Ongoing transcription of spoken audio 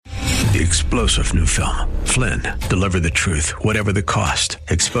The explosive new film, Flynn, deliver the truth, whatever the cost,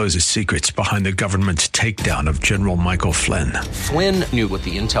 exposes secrets behind the government's takedown of General Michael Flynn. Flynn knew what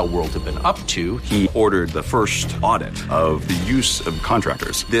the intel world had been up to. He ordered the first audit of the use of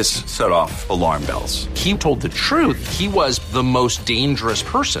contractors. This set off alarm bells. He told the truth. He was the most dangerous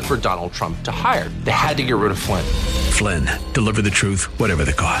person for Donald Trump to hire. They had to get rid of Flynn. Flynn, deliver the truth, whatever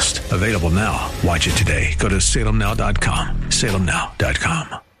the cost. Available now. Watch it today. Go to salemnow.com.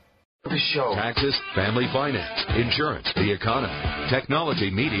 salemnow.com. The show. Taxes, family finance, insurance, the economy,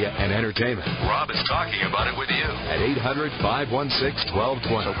 technology, media, and entertainment. Rob is talking about it with you at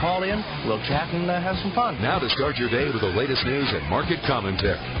 800-516-1220. So call in, we'll chat and have some fun. Now to start your day with the latest news and market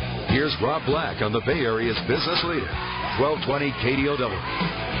commentary. Here's Rob Black on the Bay Area's business leader, 1220 KDOW.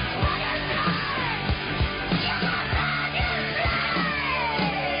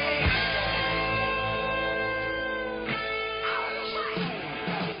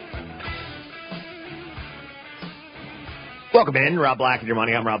 Welcome in, Rob Black and Your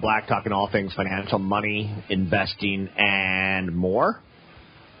Money. I'm Rob Black, talking all things financial, money, investing, and more.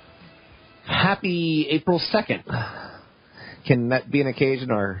 Happy April 2nd. Can that be an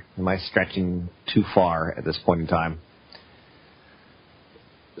occasion, or am I stretching too far at this point in time?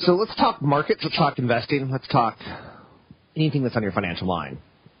 So let's talk markets, let's talk investing, let's talk anything that's on your financial mind.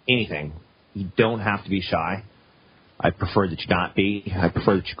 Anything. You don't have to be shy. I prefer that you not be. I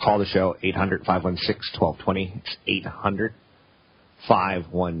prefer that you call the show, 800-516-1220. It's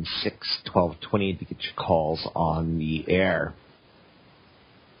 800-516-1220 to get your calls on the air.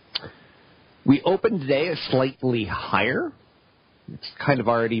 We opened today slightly higher. It's kind of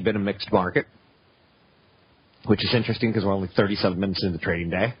already been a mixed market, which is interesting because we're only 37 minutes into the trading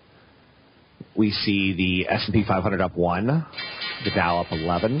day. We see the S&P 500 up 1, the Dow up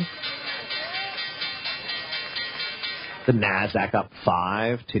 11. The NASDAQ up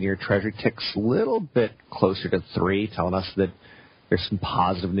 5, 10-year Treasury ticks a little bit closer to 3, telling us that there's some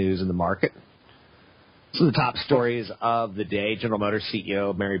positive news in the market. So the top stories of the day: General Motors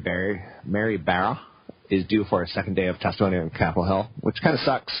CEO Mary Barra is due for a second day of testimony on Capitol Hill, which kind of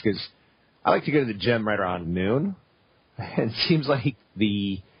sucks because I like to go to the gym right around noon, and it seems like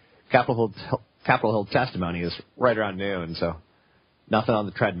the Capitol Hill testimony is right around noon, so nothing on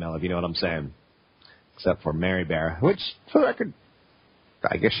the treadmill, if you know what I'm saying. Except for Mary Barra, which, for the record,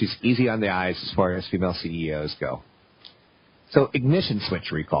 I guess she's easy on the eyes as far as female CEOs go. So, ignition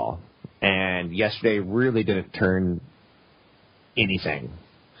switch recall. And yesterday really didn't turn anything.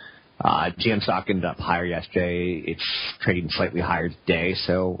 GM stock ended up higher yesterday. It's trading slightly higher today,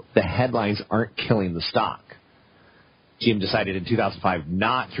 so the headlines aren't killing the stock. GM decided in 2005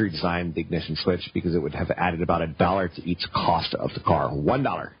 not to redesign the ignition switch because it would have added about $1 to each cost of the car.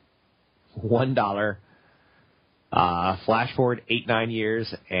 $1. $1. Flash forward 8-9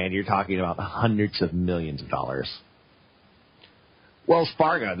 years, and you're talking about hundreds of millions of dollars. Wells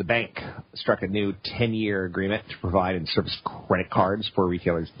Fargo, the bank, struck a new 10-year agreement to provide and service credit cards for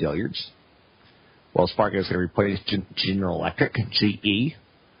retailers' Dillards. Wells Fargo is going to replace General Electric, GE,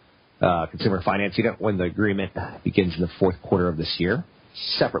 consumer finance unit, when the agreement begins in the fourth quarter of this year.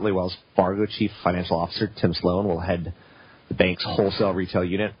 Separately, Wells Fargo Chief Financial Officer Tim Sloan will head the bank's wholesale retail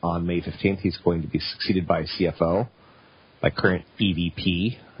unit on May 15th. He's going to be succeeded by CFO, by current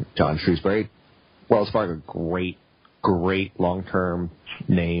EVP, John Shrewsbury. Wells Fargo, great long-term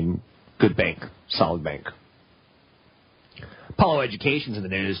name, good bank, solid bank. Apollo Education's in the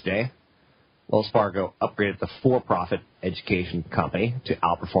news today. Wells Fargo upgraded the for-profit education company to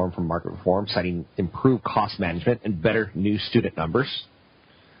outperform from market reform, citing improved cost management and better new student numbers.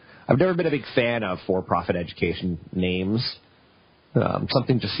 I've never been a big fan of for-profit education names.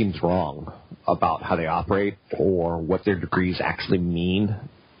 Something just seems wrong about how they operate or what their degrees actually mean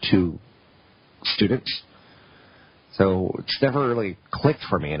to students. So it's never really clicked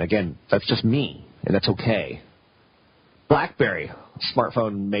for me. And again, that's just me, and that's okay. BlackBerry, a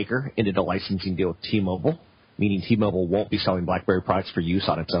smartphone maker, ended a licensing deal with T-Mobile, meaning T-Mobile won't be selling BlackBerry products for use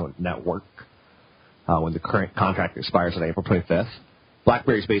on its own network when the current contract expires on April 25th.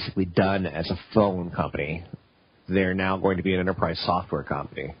 BlackBerry is basically done as a phone company. They're now going to be an enterprise software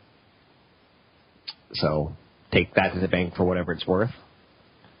company. So take that to the bank for whatever it's worth.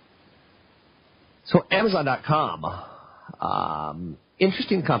 So Amazon.com,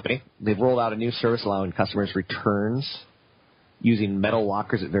 interesting company. They've rolled out a new service allowing customers returns using metal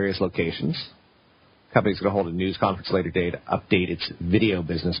lockers at various locations. The company's going to hold a news conference later today to update its video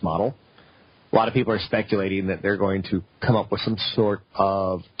business model. A lot of people are speculating that they're going to come up with some sort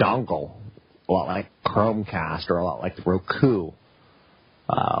of dongle, a lot like Chromecast or a lot like Roku,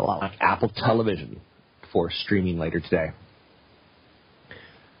 a lot like Apple Television for streaming later today.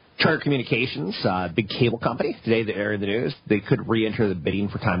 Charter Communications, big cable company, today they're in the news. They could re-enter the bidding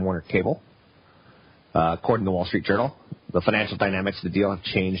for Time Warner Cable. According to the Wall Street Journal, the financial dynamics of the deal have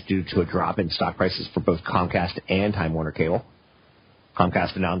changed due to a drop in stock prices for both Comcast and Time Warner Cable.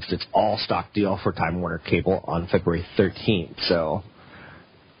 Comcast announced its all-stock deal for Time Warner Cable on February 13th. So,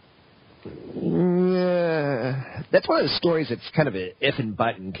 that's one of the stories that's kind of an if and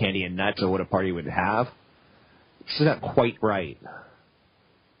but and candy and nuts of what a party would have. It's not quite right.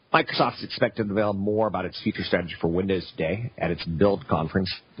 Microsoft is expected to unveil more about its future strategy for Windows today at its Build conference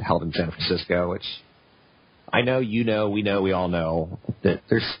held in San Francisco, which I know, you know, we all know that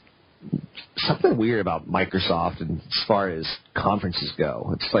there's something weird about Microsoft and as far as conferences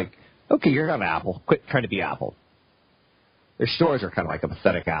go. It's like, okay, you're not Apple. Quit trying to be Apple. Their stores are kind of like a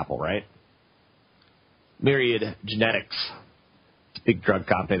pathetic Apple, right? Myriad Genetics, it's a big drug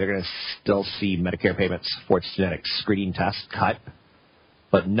company. They're going to still see Medicare payments for its genetic screening test cut,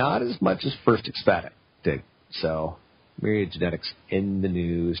 but not as much as first expected. So, Myriad Genetics in the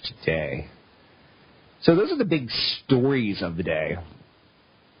news today. So those are the big stories of the day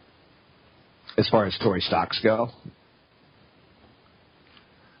as far as story stocks go.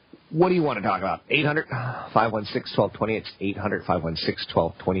 What do you want to talk about? 800-516-1220. It's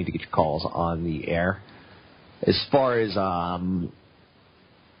 800-516-1220 to get your calls on the air. As far as,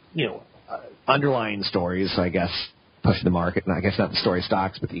 underlying stories, I guess, pushing the market, and I guess not the story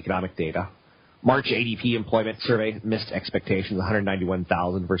stocks, but the economic data. March ADP employment survey missed expectations,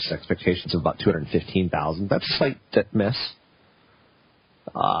 191,000 versus expectations of about 215,000. That's a slight miss.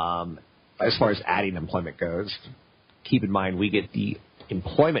 As far as adding employment goes, keep in mind we get the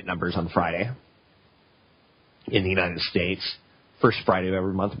employment numbers on Friday in the United States. First Friday of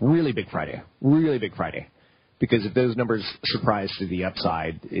every month. Really big Friday. Because if those numbers surprise to the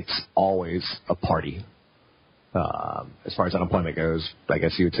upside, it's always a party. As far as unemployment goes, I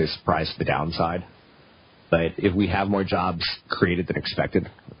guess you would say surprise to the downside. But if we have more jobs created than expected,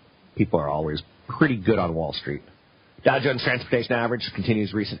 people are always pretty good on Wall Street. Dow Jones Transportation Average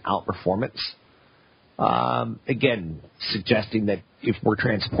continues recent outperformance. Again, suggesting that if we're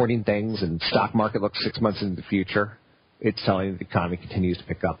transporting things and stock market looks 6 months into the future, it's telling the economy continues to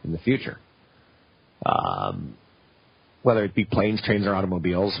pick up in the future. Whether it be planes, trains, or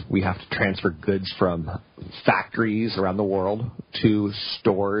automobiles, we have to transfer goods from factories around the world to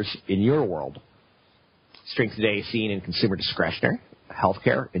stores in your world. Strength today seen in consumer discretionary,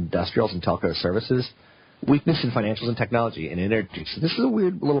 healthcare, industrials, and telco services. Weakness in financials and technology and energy. So this is a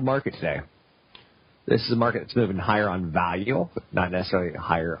weird little market today. This is a market that's moving higher on value, but not necessarily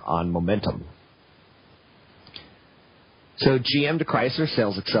higher on momentum. So GM to Chrysler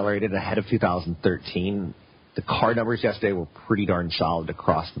sales accelerated ahead of 2013. The car numbers yesterday were pretty darn solid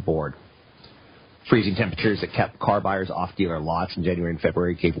across the board. Freezing temperatures that kept car buyers off dealer lots in January and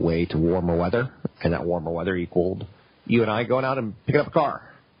February gave way to warmer weather, and that warmer weather equaled you and I going out and picking up a car.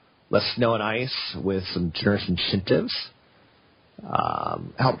 Less snow and ice with some generous incentives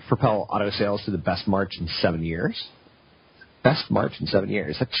helped propel auto sales to the best March in 7 years. Best March in 7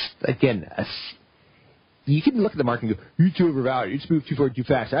 years. That's, again, you can look at the market and go, you're too overvalued. You just moved too far, too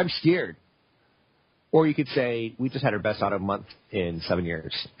fast. I'm scared. Or you could say, we just had our best auto month in 7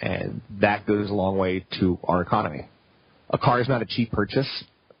 years, and that goes a long way to our economy. A car is not a cheap purchase.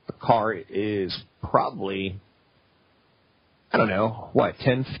 A car is probably,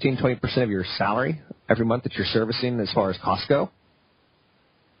 10, 15, 20% of your salary every month that you're servicing as far as costs go.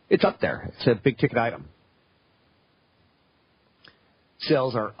 It's up there. It's a big-ticket item.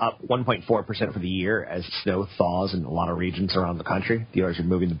 Sales are up 1.4% for the year as snow thaws in a lot of regions around the country. Dealers are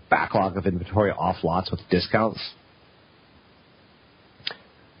moving the backlog of inventory off lots with discounts.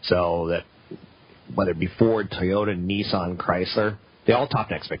 So that whether it be Ford, Toyota, Nissan, Chrysler, they all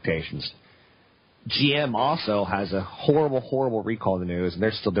topped expectations. GM also has a horrible recall in the news, and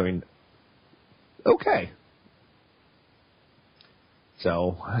they're still doing okay.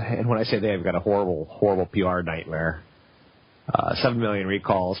 So, and when I say they've got a horrible PR nightmare, 7 million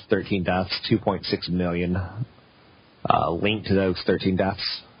recalls, 13 deaths, 2.6 million linked to those 13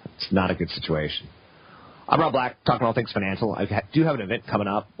 deaths. It's not a good situation. I'm Rob Black, talking all things financial. I do have an event coming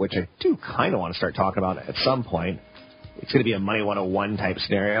up, which I do kind of want to start talking about at some point. It's going to be a Money 101 type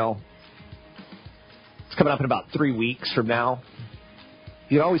scenario. It's coming up in about 3 weeks from now.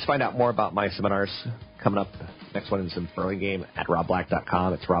 You can always find out more about my seminars coming up. Next one is in Burlingame at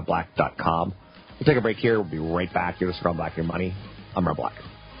robblack.com. It's robblack.com. We'll take a break here. We'll be right back. You're listening to Rob Black, Your Money. I'm Rob Black.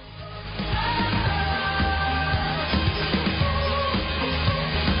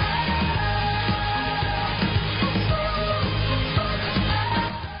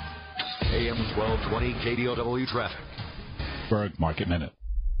 AM 1220 KDOW traffic. Berg Market Minute.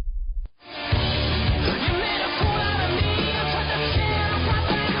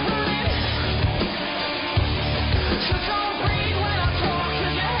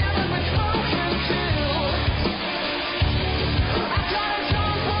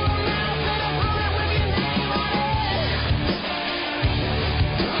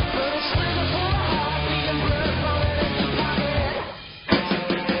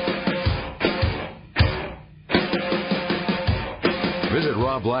 Visit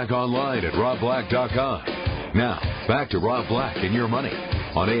Rob Black online at robblack.com. Now, back to Rob Black and Your Money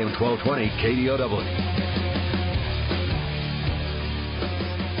on AM 1220 KDOW.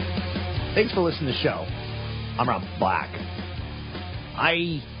 Thanks for listening to the show. I'm Rob Black.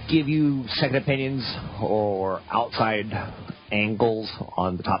 I give you second opinions or outside angles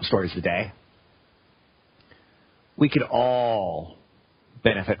on the top stories of the day. We could all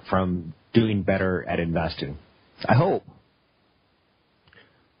benefit from doing better at investing. I hope.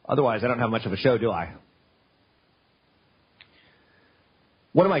 Otherwise, I don't have much of a show, do I?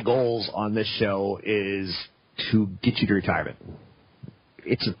 One of my goals on this show is to get you to retirement.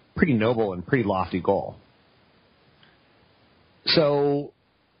 It's a pretty noble and pretty lofty goal. So,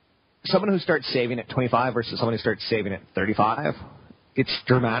 someone who starts saving at 25 versus someone who starts saving at 35, it's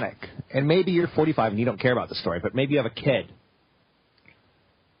dramatic. And maybe you're 45 and you don't care about the story, but maybe you have a kid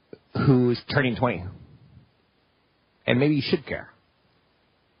who's turning 20. And maybe you should care.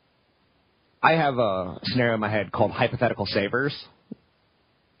 I have a scenario in my head called hypothetical savers.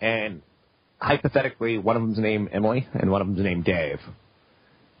 And hypothetically, one of them's named Emily and one of them's named Dave.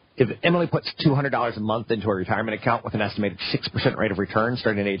 If Emily puts $200 a month into her retirement account with an estimated 6% rate of return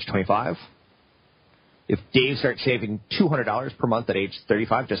starting at age 25, if Dave starts saving $200 per month at age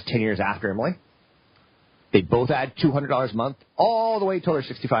 35, just 10 years after Emily, they both add $200 a month all the way till they're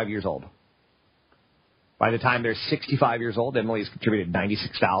 65 years old. By the time they're 65 years old, Emily's contributed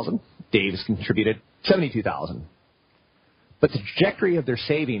 $96,000. Dave's contributed $72,000. But the trajectory of their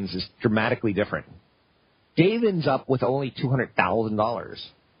savings is dramatically different. Dave ends up with only $200,000.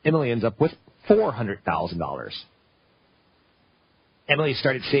 Emily ends up with $400,000. Emily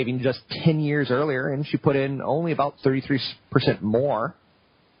started saving just 10 years earlier, and she put in only about 33% more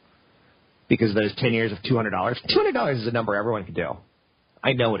because of those 10 years of $200. $200 is a number everyone can do.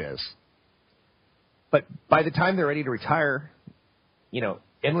 I know it is. But by the time they're ready to retire, you know,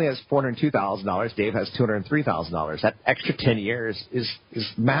 Emily has $402,000. Dave has $203,000. That extra 10 years is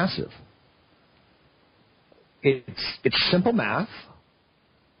massive. It's simple math,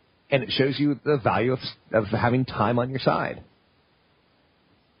 and it shows you the value of having time on your side.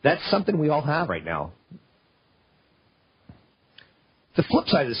 That's something we all have right now. The flip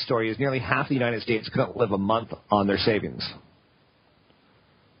side of this story is nearly half the United States couldn't live a month on their savings.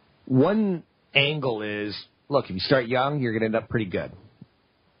 One angle is, look, if you start young, you're going to end up pretty good.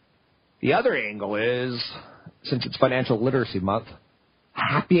 The other angle is, since it's Financial Literacy Month,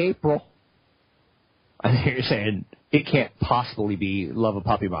 happy April. I think you're saying it can't possibly be Love a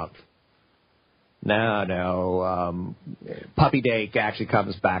Puppy Month. No. Puppy Day actually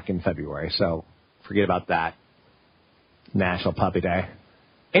comes back in February, so forget about that. National Puppy Day.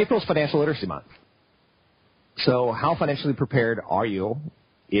 April's Financial Literacy Month. So how financially prepared are you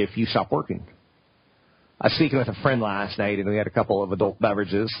if you stop working? I was speaking with a friend last night, and we had a couple of adult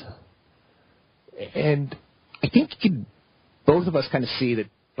beverages. And I think both of us kind of see that,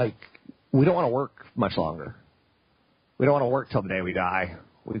 like, we don't want to work much longer. We don't want to work till the day we die.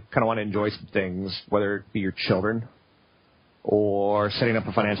 We kind of want to enjoy some things, whether it be your children or setting up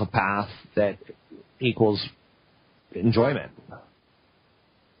a financial path that equals enjoyment.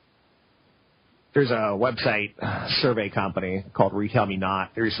 There's a website survey company called Retail Me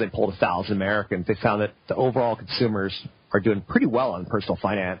Not. They recently polled 1,000 Americans. They found that the overall consumers are doing pretty well on personal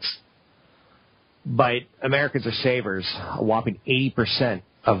finance. But Americans are savers. A whopping 80%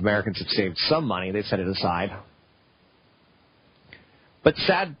 of Americans have saved some money. They've set it aside. But the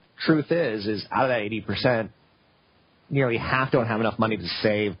sad truth is out of that 80%, nearly half don't have enough money to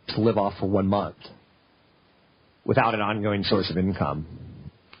save to live off for 1 month without an ongoing source of income.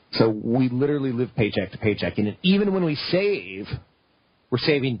 So we literally live paycheck to paycheck. And even when we save, we're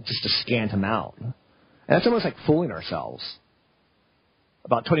saving just a scant amount. And that's almost like fooling ourselves.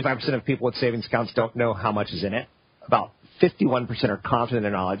 About 25% of people with savings accounts don't know how much is in it. About 51% are confident in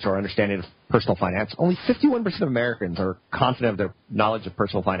their knowledge or understanding of personal finance. Only 51% of Americans are confident of their knowledge of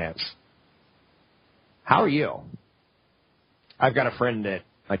personal finance. How are you? I've got a friend at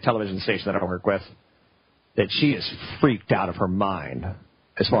my television station that I work with that she is freaked out of her mind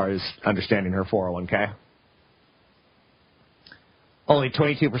as far as understanding her 401k. Only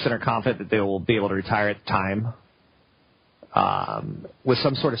 22% are confident that they will be able to retire at the time with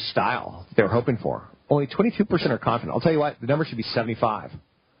some sort of style they were hoping for. Only 22% are confident. I'll tell you what, the number should be 75.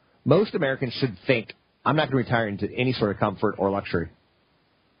 Most Americans should think, I'm not going to retire into any sort of comfort or luxury.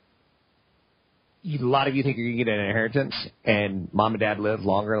 A lot of you think you're going to get an inheritance, and mom and dad live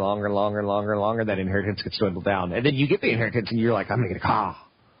longer. That inheritance gets dwindled down. And then you get the inheritance, and you're like, I'm going to get a car.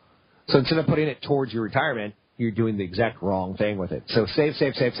 So instead of putting it towards your retirement, you're doing the exact wrong thing with it. So save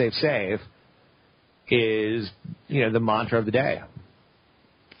is, the mantra of the day.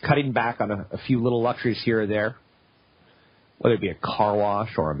 cutting back on a few little luxuries here or there, whether it be a car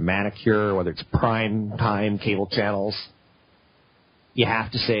wash or a manicure, whether it's prime time cable channels, you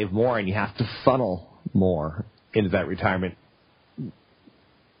have to save more and you have to funnel more into that retirement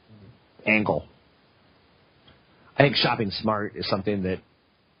angle. I think shopping smart is something that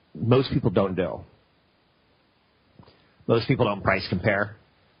most people don't do. Most people don't price compare.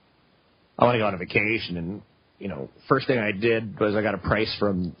 I want to go on a vacation, and, first thing I did was I got a price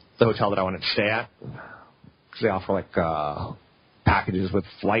from the hotel that I wanted to stay at. Because they offer, packages with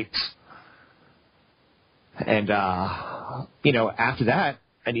flights. And, after that,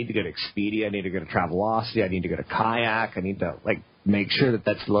 I need to go to Expedia. I need to go to Travelocity. I need to go to Kayak. I need to, make sure that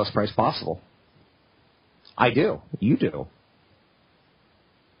that's the lowest price possible. I do. You do.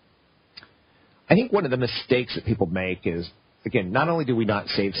 I think one of the mistakes that people make is, again, not only do we not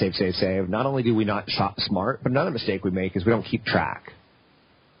save, not only do we not shop smart, but another mistake we make is we don't keep track.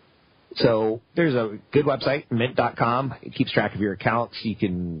 So there's a good website, mint.com. It keeps track of your accounts. You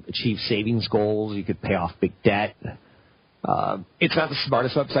can achieve savings goals. You could pay off big debt. It's not the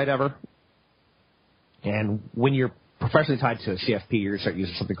smartest website ever. And when you're professionally tied to a CFP, you're going to start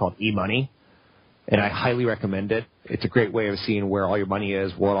using something called eMoney. And I highly recommend it. It's a great way of seeing where all your money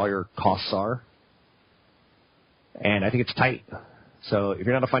is, what all your costs are. And I think it's tight. So if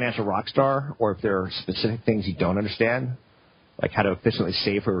you're not a financial rock star, or if there are specific things you don't understand, like how to efficiently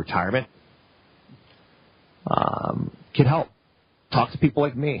save for retirement, can help. Talk to people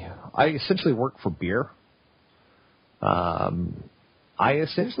like me. I essentially work for beer. I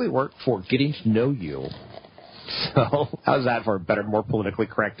essentially work for getting to know you. So how's that for a better, more politically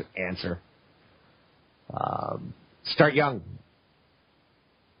correct answer? Start young.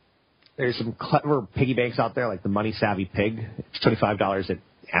 There's some clever piggy banks out there, like the Money Savvy Pig. It's $25 at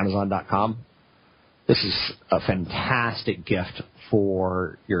Amazon.com. This is a fantastic gift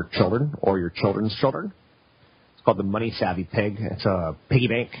for your children or your children's children. It's called the Money Savvy Pig. It's a piggy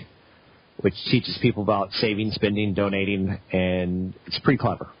bank which teaches people about saving, spending, donating, and it's pretty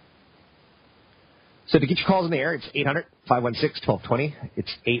clever. So to get your calls in the air, it's 800-516-1220.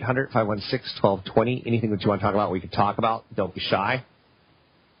 It's 800-516-1220. Anything that you want to talk about, we can talk about. Don't be shy.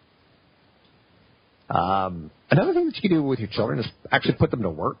 Another thing that you can do with your children is actually put them to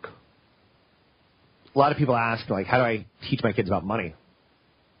work. A lot of people ask, how do I teach my kids about money?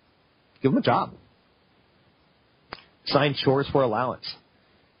 Give them a job. Assign chores for allowance.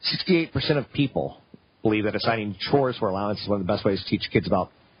 68% of people believe that assigning chores for allowance is one of the best ways to teach kids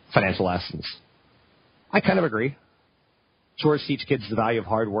about financial lessons. I kind of agree. Chores teach kids the value of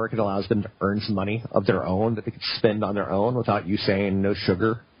hard work. It allows them to earn some money of their own that they can spend on their own without you saying no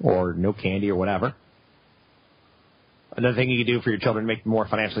sugar or no candy or whatever. Another thing you can do for your children to make them more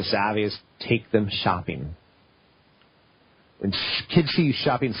financially savvy is take them shopping. When kids see you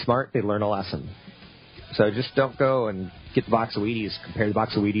shopping smart, they learn a lesson. So just don't go and get the box of Wheaties, compare the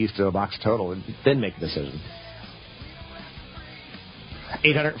box of Wheaties to a box of Total, and then make a decision.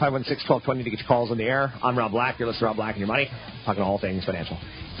 800-516-1220 to get your calls on the air. I'm Rob Black. You're listening to Rob Black and Your Money. Talking all things financial.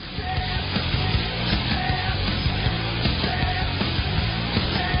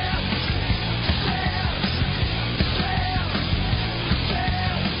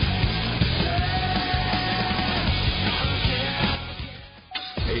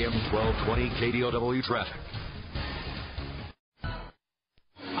 AM 1220 KDOW traffic.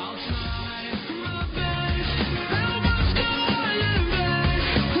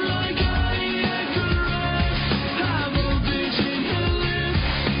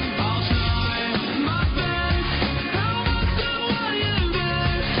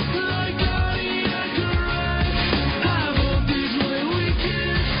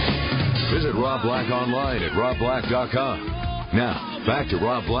 Visit Rob Black online at robblack.com. Now, back to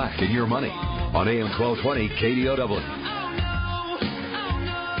Rob Black and Your Money on AM 1220 KDOW.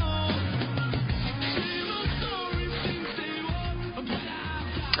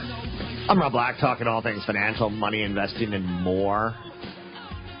 I'm Rob Black, talking all things financial, money, investing, and more.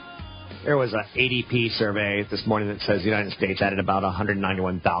 There was an ADP survey this morning that says the United States added about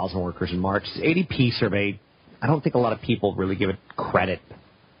 191,000 workers in March. This ADP survey, I don't think a lot of people really give it credit.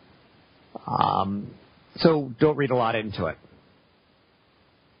 So don't read a lot into it.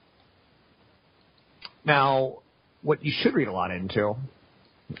 Now, what you should read a lot into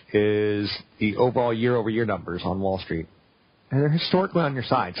is the overall year-over-year numbers on Wall Street. And they're historically on your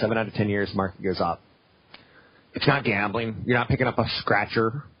side. 7 out of 10 years, the market goes up. It's not gambling. You're not picking up a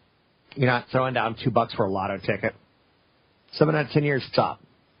scratcher. You're not throwing down $2 for a lotto ticket. 7 out of 10 years, it's up.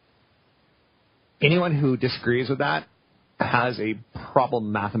 Anyone who disagrees with that has a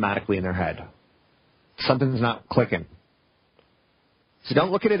problem mathematically in their head. Something's not clicking. So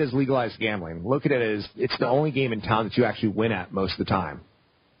don't look at it as legalized gambling. Look at it as it's the only game in town that you actually win at most of the time.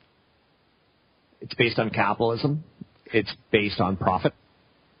 It's based on capitalism. It's based on profit.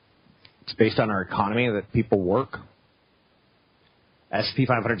 It's based on our economy, that people work. S&P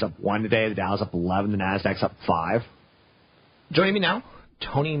 500's up 1 today. The Dow's up 11. The Nasdaq's up 5. Joining me now,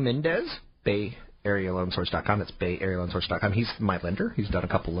 Tony Mendez, BayAreaLoanSource.com. That's BayAreaLoanSource.com. He's my lender. He's done a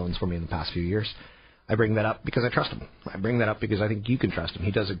couple loans for me in the past few years. I bring that up because I trust him. I bring that up because I think you can trust him.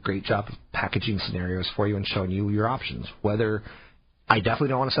 He does a great job of packaging scenarios for you and showing you your options. Whether I definitely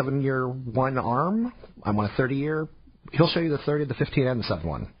don't want a 7-year one arm, I want a 30-year, he'll show you the 30, the 15, and the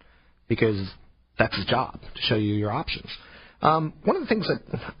 7-1 because that's his job, to show you your options. One of the things that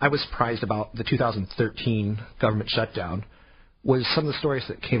I was surprised about the 2013 government shutdown was some of the stories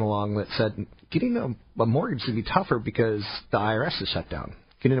that came along that said getting a mortgage is going to be tougher because the IRS is shut down.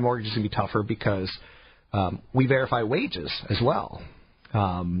 Getting a mortgage is going to be tougher because we verify wages as well.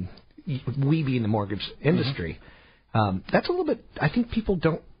 We being the mortgage industry. That's a little bit, I think people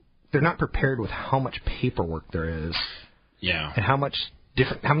they're not prepared with how much paperwork there is. Yeah. And how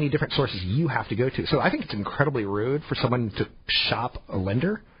many different sources you have to go to. So I think it's incredibly rude for someone to shop a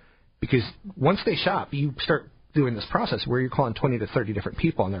lender because once they shop, you start doing this process where you're calling 20 to 30 different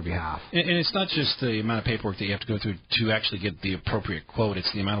people on their behalf. And it's not just the amount of paperwork that you have to go through to actually get the appropriate quote.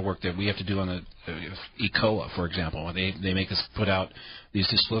 It's the amount of work that we have to do on the ECOA, for example. They make us put out these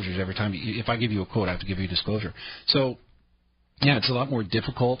disclosures every time. If I give you a quote, I have to give you a disclosure. So, yeah, it's a lot more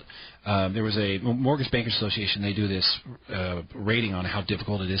difficult. There was a Mortgage Bankers Association. They do this rating on how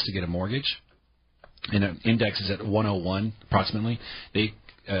difficult it is to get a mortgage. And an index is at 101 approximately.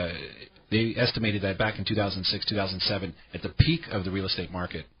 They estimated that back in 2006, 2007, at the peak of the real estate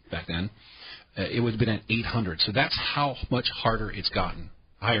market back then, it would have been at 800. So that's how much harder it's gotten,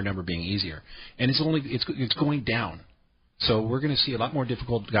 higher number being easier. And it's going down. So we're going to see a lot more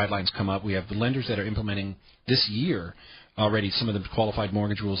difficult guidelines come up. We have the lenders that are implementing this year already some of the qualified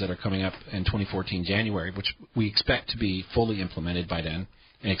mortgage rules that are coming up in 2014 January, which we expect to be fully implemented by then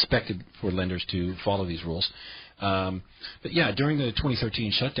and expected for lenders to follow these rules. But, yeah, during the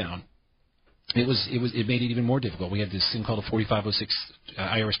 2013 shutdown, it made it even more difficult. We had this thing called a 4506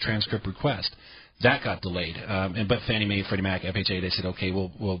 IRS transcript request. That got delayed. But Fannie Mae, Freddie Mac, FHA, they said, okay,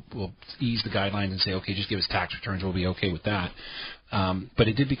 we'll ease the guidelines and say, okay, just give us tax returns. We'll be okay with that. But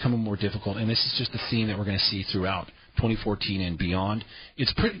it did become more difficult, and this is just the theme that we're going to see throughout 2014 and beyond.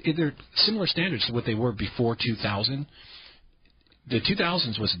 They're similar standards to what they were before 2000. The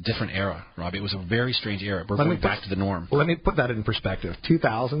 2000s was a different era, Rob. It was a very strange era. We're going back to the norm. Let me put that in perspective.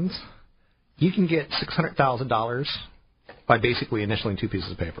 2000s, you can get $600,000 by basically initialing 2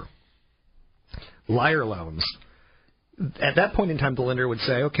 pieces of paper. Liar loans. At that point in time, the lender would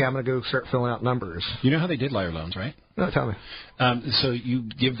say, okay, I'm going to go start filling out numbers. You know how they did liar loans, right? No, tell me. So you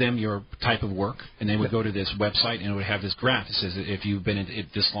give them your type of work, and they would go to this website, and it would have this graph. It says if you've been in it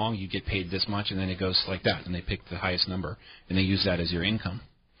this long, you get paid this much, and then it goes like that. And they pick the highest number, and they use that as your income.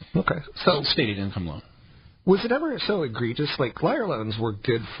 Okay. So stated income loan. Was it ever so egregious? Like, liar loans were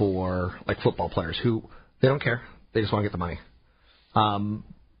good for, like, football players who, they don't care. They just want to get the money.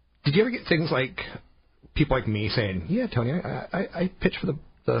 Did you ever get things like people like me saying, yeah, Tony, I pitch for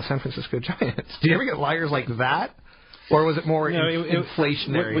the San Francisco Giants? Did you ever get liars like that? Or was it more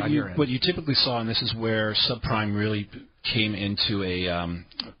inflationary on your end? What you typically saw, and this is where subprime really came into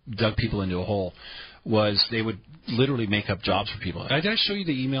dug people into a hole, was they would literally make up jobs for people. Did I show you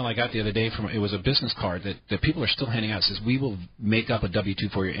the email I got the other day it was a business card that people are still handing out. It says, we will make up a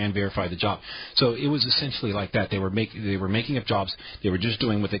W-2 for you and verify the job. So it was essentially like that. They were making up jobs. They were just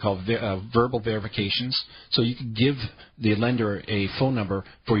doing what they call verbal verifications. So you could give the lender a phone number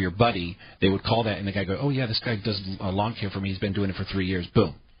for your buddy. They would call that, and the guy go, oh, yeah, this guy does lawn care for me. He's been doing it for 3 years.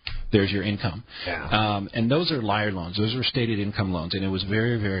 Boom. There's your income. Yeah. And those are liar loans. Those are stated income loans, and it was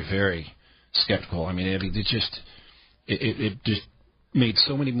very, very, very skeptical. I mean, it just made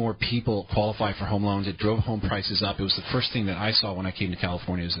so many more people qualify for home loans. It drove home prices up. It was the first thing that I saw when I came to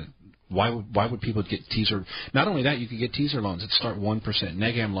California is that why would people get teaser? Not only that, you could get teaser loans that start 1%,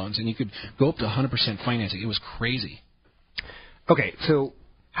 NEGAM loans, and you could go up to 100% financing. It was crazy. Okay, so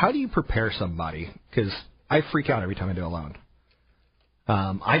how do you prepare somebody? Because I freak out every time I do a loan.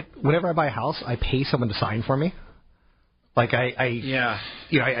 Whenever I buy a house, I pay someone to sign for me. Like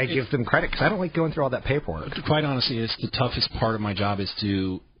I give them credit because I don't like going through all that paperwork. Quite honestly, it's the toughest part of my job is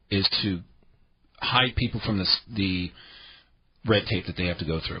to hide people from the red tape that they have to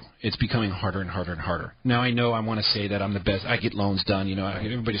go through. It's becoming harder and harder and harder. Now I know I want to say that I'm the best. I get loans done.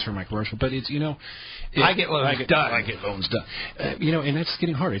 Everybody's heard my commercial, but it's I get loans done. I get loans done. And that's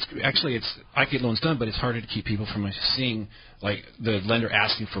getting harder. I get loans done, but it's harder to keep people from seeing like the lender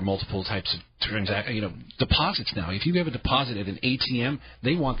asking for multiple types of deposits now. If you have a deposit at an ATM,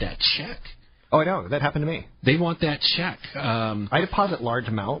 they want that check. Oh, I know. That happened to me. They want that check. I deposit large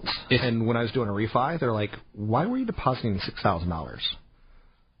amounts, and when I was doing a refi, they're like, why were you depositing $6,000?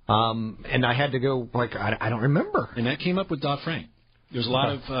 And I had to go, like, I don't remember. And that came up with Dodd-Frank. There's a lot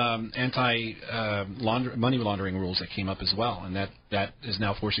of money laundering rules that came up as well, and that is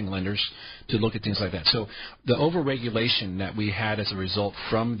now forcing lenders to look at things like that. So the overregulation that we had as a result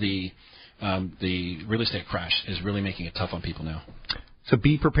from the real estate crash is really making it tough on people now. So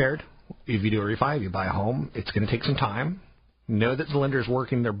be prepared. If you do a refi, if you buy a home, it's going to take some time. Know that the lender is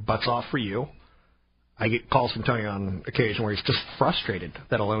working their butts off for you. I get calls from Tony on occasion where he's just frustrated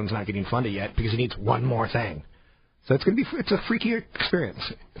that a loan's not getting funded yet because he needs one more thing. So it's a freaky experience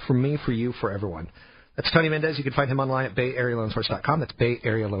for me, for you, for everyone. That's Tony Mendez. You can find him online at BayAreaLoanSource.com. That's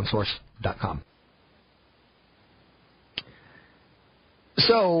BayAreaLoanSource.com.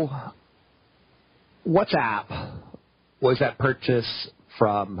 So WhatsApp was that purchase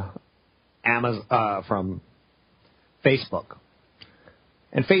from Amazon, from Facebook.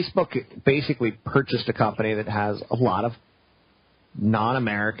 And Facebook basically purchased a company that has a lot of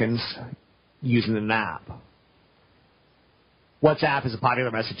non-Americans using an app. WhatsApp is a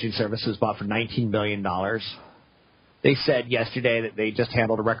popular messaging service. It was bought for $19 billion. They said yesterday that they just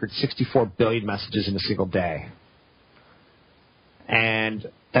handled a record 64 billion messages in a single day. And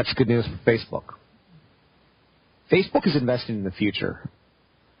that's good news for Facebook. Facebook is investing in the future.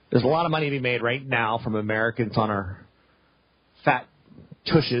 There's a lot of money to be made right now from Americans on our fat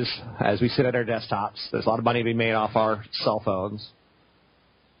tushes as we sit at our desktops. There's a lot of money to be made off our cell phones.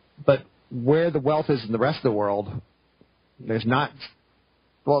 But where the wealth is in the rest of the world, there's not,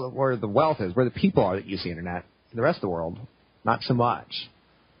 well, where the wealth is, where the people are that use the Internet, in the rest of the world, not so much.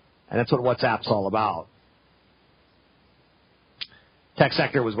 And that's what WhatsApp's all about. Tech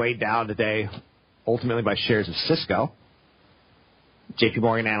sector was weighed down today, ultimately by shares of Cisco. JP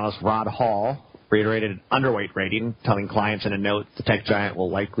Morgan analyst Rod Hall reiterated an underweight rating, telling clients in a note the tech giant will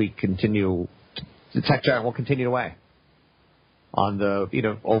continue to weigh on the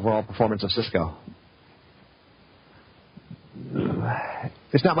overall performance of Cisco.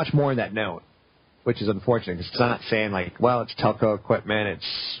 There's not much more in that note, which is unfortunate because it's not saying like, well, it's telco equipment,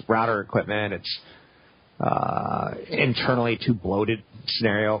 it's router equipment, it's internally too bloated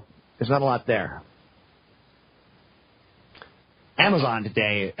scenario. There's not a lot there. Amazon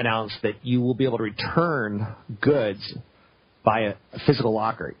today announced that you will be able to return goods via a physical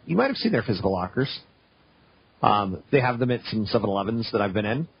locker. You might have seen their physical lockers. They have them at some 7-Elevens that I've been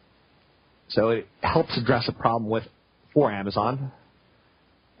in. So it helps address a problem for Amazon,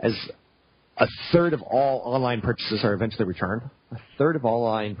 as a third of all online purchases are eventually returned. A third of all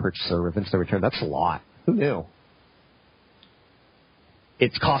online purchases are eventually returned. That's a lot. Who knew?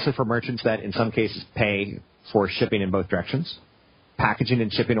 It's costly for merchants that in some cases pay for shipping in both directions. Packaging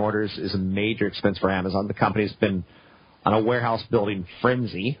and shipping orders is a major expense for Amazon. The company's been on a warehouse building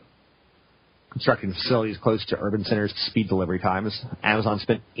frenzy, constructing facilities close to urban centers to speed delivery times. Amazon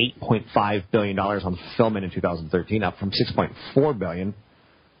spent $8.5 billion on fulfillment in 2013, up from $6.4 billion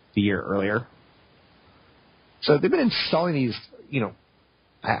the year earlier. So they've been installing these,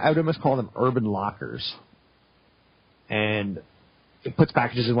 I would almost call them urban lockers. And it puts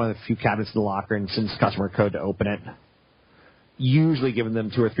packages in one of the few cabinets in the locker and sends the customer a code to open it, usually giving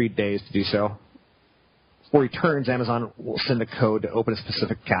them 2 or 3 days to do so. For returns, Amazon will send a code to open a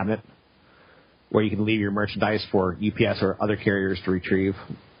specific cabinet where you can leave your merchandise for UPS or other carriers to retrieve.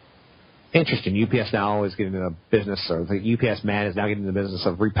 Interesting. UPS now is getting into the business, or the UPS man is now getting into the business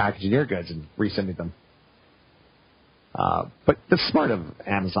of repackaging your goods and resending them. But that's smart of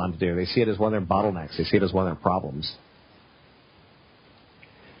Amazon to do. They see it as one of their bottlenecks. They see it as one of their problems.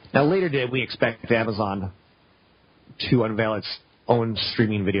 Now, later today, we expect Amazon to unveil its own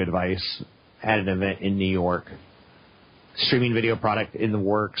streaming video device at an event in New York. Streaming video product in the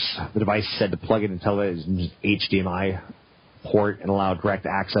works. The device is said to plug into television's HDMI port and allow direct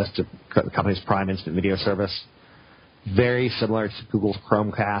access to the company's Prime Instant Video service. Very similar to Google's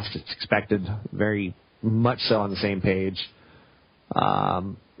Chromecast. It's expected very much so on the same page.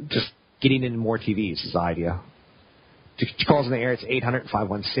 Just getting in more TVs is the idea. Calls in the air, it's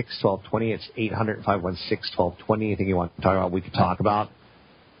 800-516-1220. It's 800-516-1220. Anything you want to talk about, we could talk about.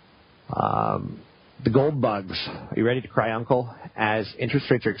 The gold bugs. Are you ready to cry uncle? As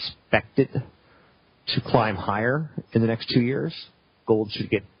interest rates are expected to climb higher in the next 2 years. Gold should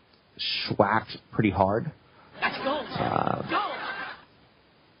get schwacked pretty hard.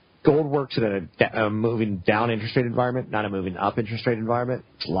 Gold works in a moving down interest rate environment, not a moving up interest rate environment.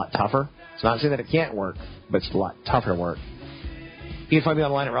 It's a lot tougher. It's not saying that it can't work, but it's a lot tougher to work. You can find me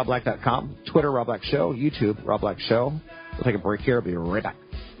online at robblack.com, Twitter, Rob Black Show, YouTube, Rob Black Show. We'll take a break here. I'll be right back.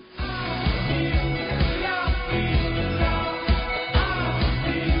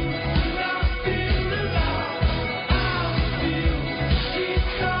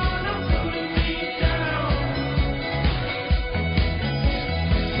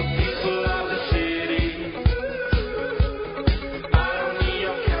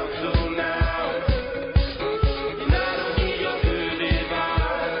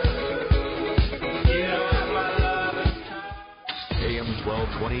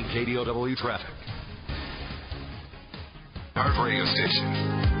 KDOW traffic. Our radio station.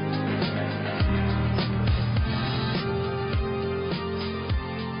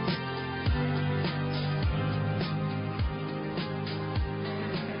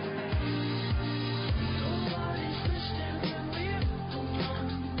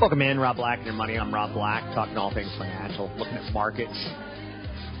 Welcome in, Rob Black and Your Money. I'm Rob Black, talking all things financial, looking at markets.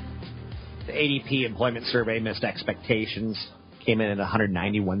 The ADP employment survey missed expectations. Came in at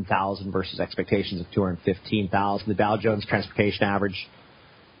 191,000 versus expectations of 215,000. The Dow Jones Transportation Average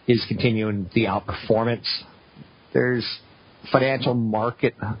is continuing the outperformance. There's financial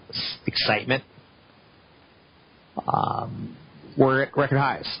market excitement. We're at record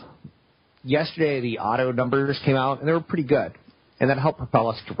highs. Yesterday, the auto numbers came out, and they were pretty good, and that helped propel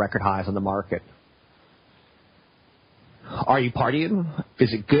us to record highs on the market. Are you partying?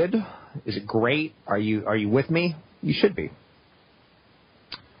 Is it good? Is it great? Are you with me? You should be.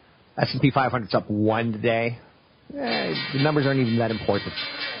 S&P 500's up 1 today. The numbers aren't even that important.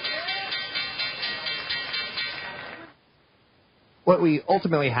 What we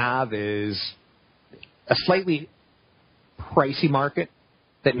ultimately have is a slightly pricey market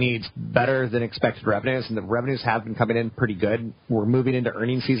that needs better than expected revenues, and the revenues have been coming in pretty good. We're moving into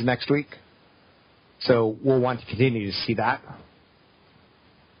earnings season next week, so we'll want to continue to see that.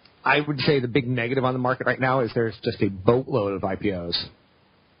 I would say the big negative on the market right now is there's just a boatload of IPOs.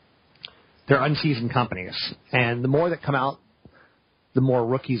 They're unseasoned companies, and the more that come out, the more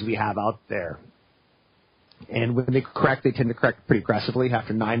rookies we have out there. And when they correct, they tend to correct pretty aggressively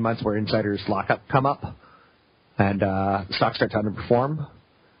after 9 months where insiders lockup come up and the stocks start to underperform.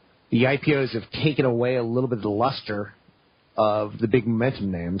 The IPOs have taken away a little bit of the luster of the big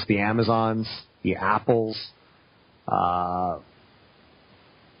momentum names, the Amazons, the Apples, the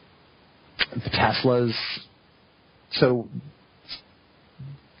Teslas. So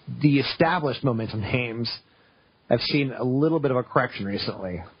the established momentum names have seen a little bit of a correction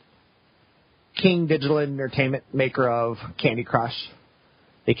recently. King Digital Entertainment, maker of Candy Crush,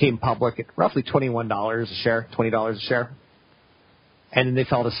 they came public at roughly $21 a share, $20 a share, and then they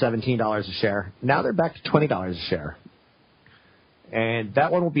fell to $17 a share. Now they're back to $20 a share. And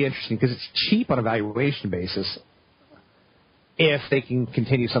that one will be interesting because it's cheap on a valuation basis if they can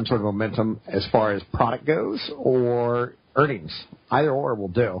continue some sort of momentum as far as product goes or earnings. Either or will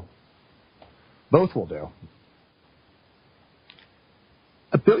do. Both will do.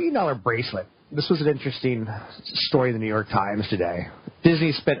 A $1 billion bracelet. This was an interesting story in the New York Times today.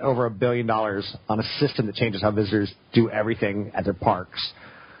 Disney spent over $1 billion on a system that changes how visitors do everything at their parks,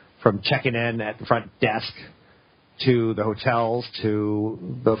 from checking in at the front desk to the hotels to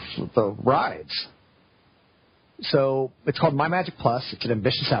the rides. So it's called My Magic Plus. It's an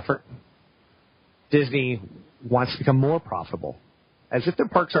ambitious effort. Disney wants to become more profitable. As if their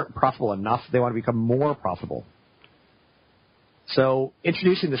parks aren't profitable enough, they want to become more profitable. So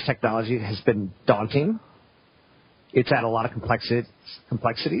introducing this technology has been daunting. It's had a lot of complexities.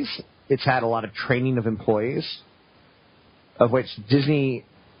 It's had a lot of training of employees, of which Disney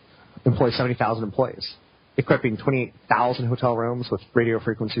employs 70,000 employees, equipping 28,000 hotel rooms with radio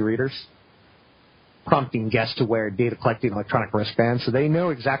frequency readers, prompting guests to wear data-collecting electronic wristbands so they know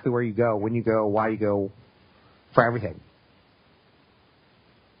exactly where you go, when you go, why you go, for everything.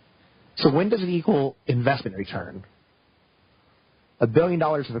 So when does it equal investment return? $1 billion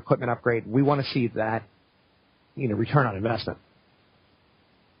of equipment upgrade, we want to see that, return on investment.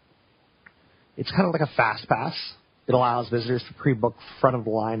 It's kind of like a fast pass. It allows visitors to pre-book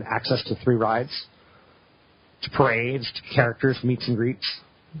front-of-the-line access to 3 rides, to parades, to characters, meets and greets.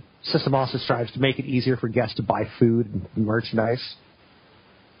 The system also strives to make it easier for guests to buy food and merchandise.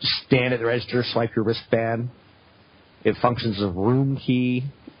 Just stand at the register, swipe your wristband. It functions as a room key,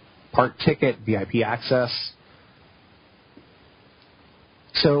 park ticket, VIP access.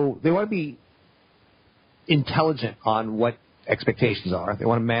 So they want to be intelligent on what expectations are. They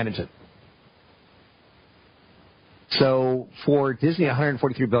want to manage it. So for Disney, a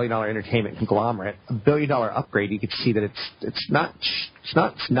 $143 billion entertainment conglomerate, a $1 billion upgrade, you could see that it's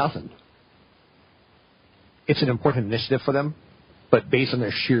nothing. It's an important initiative for them, but based on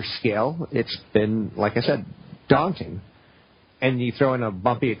their sheer scale, it's been, like I said, daunting. And you throw in a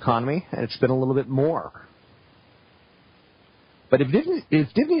bumpy economy, and it's been a little bit more. But if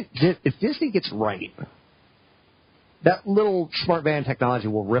Disney gets right, that little smart van technology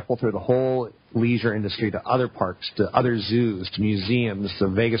will ripple through the whole leisure industry, to other parks, to other zoos, to museums, to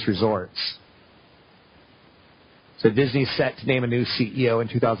Vegas resorts. So Disney's set to name a new CEO in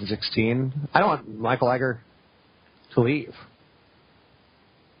 2016. I don't want Michael Iger to leave.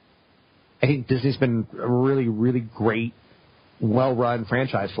 I think Disney's been a really, really great, well-run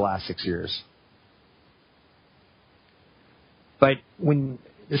franchise for the last 6 years. But when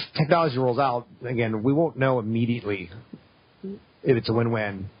this technology rolls out, again, we won't know immediately if it's a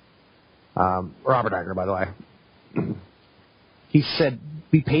win-win. Robert Iger, by the way, he said,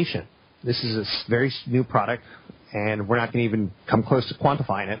 be patient. This is a very new product, and we're not going to even come close to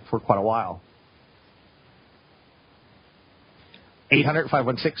quantifying it for quite a while.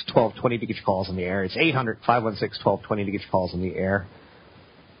 800-516-1220 to get your calls on the air. It's 800-516-1220 to get your calls on the air.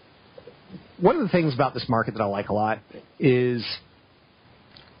 One of the things about this market that I like a lot is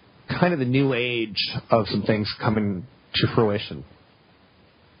kind of the new age of some things coming to fruition.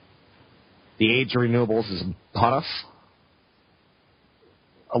 The age of renewables is upon us.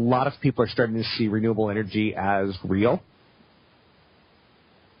 A lot of people are starting to see renewable energy as real.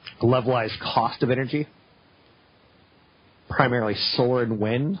 The levelized cost of energy, primarily solar and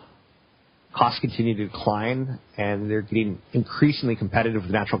wind, costs continue to decline, and they're getting increasingly competitive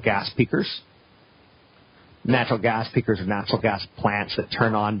with natural gas peakers. Natural gas peakers are natural gas plants that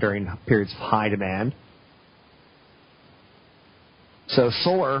turn on during periods of high demand. So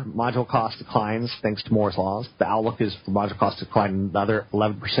solar module cost declines thanks to Moore's laws. The outlook is for module cost to decline another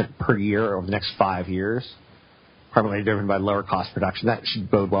 11% per year over the next 5 years, primarily driven by lower cost production. That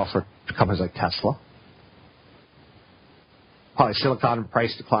should bode well for companies like Tesla. Polysilicon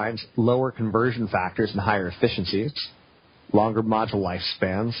price declines, lower conversion factors and higher efficiencies, longer module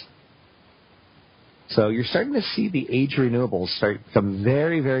lifespans. So you're starting to see the age of renewables start to become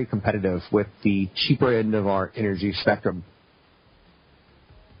very, very competitive with the cheaper end of our energy spectrum.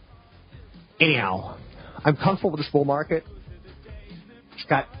 Anyhow, I'm comfortable with this bull market. It's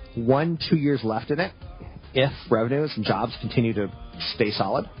got 1-2 years left in it if revenues and jobs continue to stay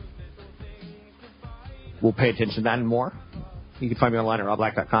solid. We'll pay attention to that and more. You can find me online at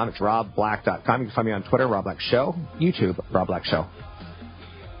robblack.com. It's robblack.com. You can find me on Twitter, Rob Black Show, YouTube, Rob Black Show.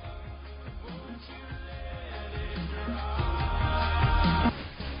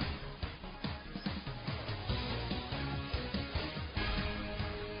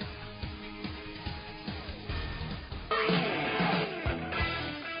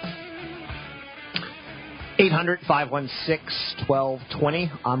 $800-516-1220.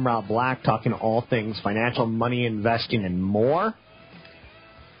 I'm Rob Black, talking all things financial, money, investing, and more.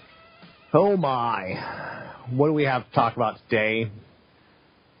 Oh, my. What do we have to talk about today?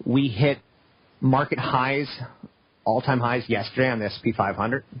 We hit market highs, all-time highs yesterday on the S&P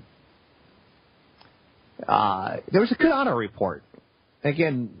 500. There was a good auto report.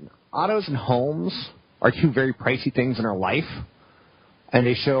 Again, autos and homes are two very pricey things in our life, and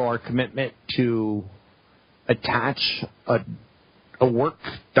they show our commitment to attach a work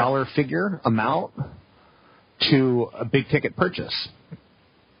dollar figure amount to a big ticket purchase.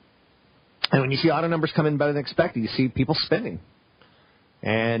 And when you see auto numbers come in better than expected, you see people spending.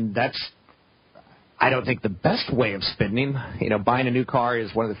 And that's, I don't think, the best way of spending. You know, buying a new car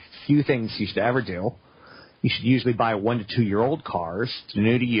is one of the few things you should ever do. You should usually buy 1 to 2 year old cars. It's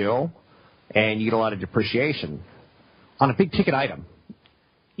new to you, and you get a lot of depreciation. On a big ticket item,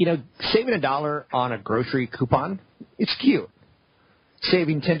 you know, saving $1 on a grocery coupon, it's cute.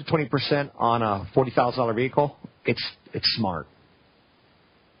 Saving 10 to 20% on a $40,000 vehicle, it's smart.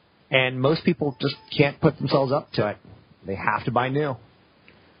 And most people just can't put themselves up to it. They have to buy new.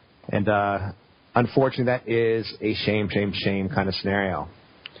 And unfortunately, that is a shame kind of scenario.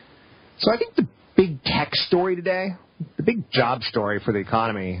 So I think the big tech story today, the big job story for the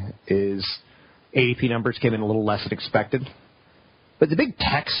economy is ADP numbers came in a little less than expected. But the big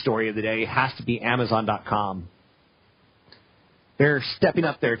tech story of the day has to be Amazon.com. They're stepping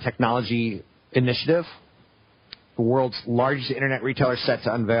up their technology initiative. The world's largest internet retailer set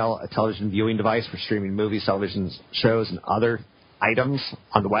to unveil a television viewing device for streaming movies, television shows, and other items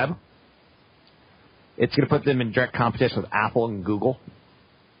on the web. It's going to put them in direct competition with Apple and Google.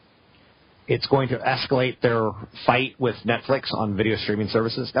 It's going to escalate their fight with Netflix on video streaming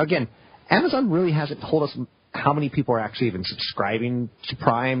services. Now, again, Amazon really hasn't told us how many people are actually even subscribing to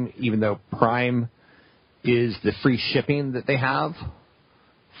Prime, even though Prime is the free shipping that they have,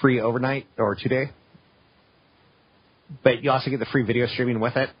 free overnight or 2-day. But you also get the free video streaming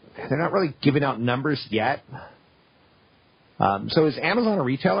with it. They're not really giving out numbers yet. So is Amazon a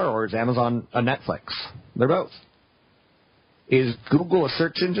retailer or is Amazon a Netflix? They're both. Is Google a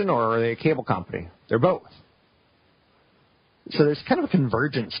search engine or are they a cable company? They're both. So there's kind of a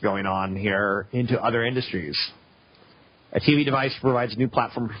convergence going on here into other industries. A TV device provides a new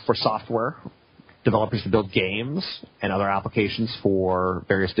platform for software developers to build games and other applications for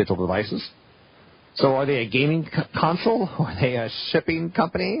various digital devices. So are they a gaming console? Or are they a shipping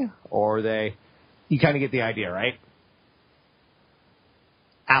company? Or are they... You kind of get the idea, right?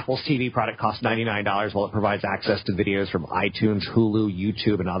 Apple's TV product costs $99 while it provides access to videos from iTunes, Hulu,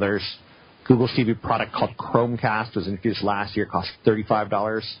 YouTube, and others. Google's TV product called Chromecast was introduced last year. It costs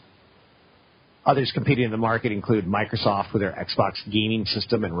 $35. Others competing in the market include Microsoft with their Xbox gaming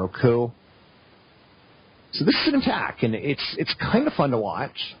system and Roku. So this is an attack, and it's kind of fun to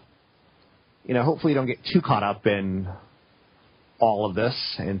watch. You know, hopefully you don't get too caught up in all of this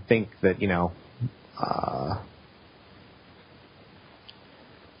and think that, you know,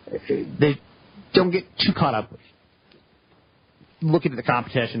 they don't get too caught up looking at the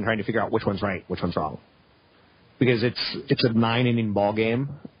competition, trying to figure out which one's right, which one's wrong. Because it's a 9-inning ball game,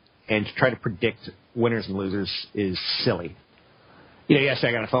 and to try to predict winners and losers is silly. You know,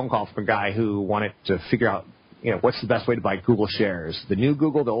 yesterday I got a phone call from a guy who wanted to figure out, you know, what's the best way to buy Google shares? The new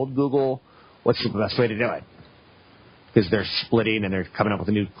Google, the old Google, what's the best way to do it? Because they're splitting and they're coming up with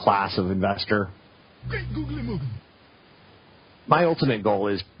a new class of investor. Great googly moogly. My ultimate goal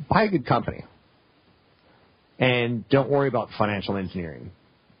is buy a good company. And don't worry about financial engineering.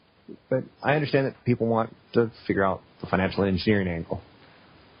 But I understand that people want to figure out the financial engineering angle.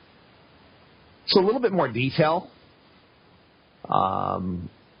 So a little bit more detail on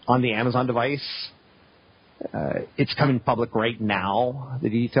the Amazon device. It's coming public right now, the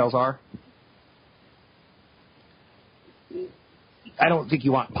details are. I don't think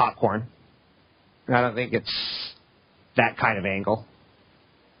you want popcorn. I don't think it's that kind of angle.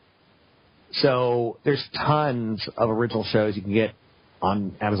 So there's tons of original shows you can get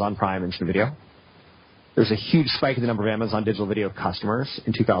on Amazon Prime Instant Video. There's a huge spike in the number of Amazon digital video customers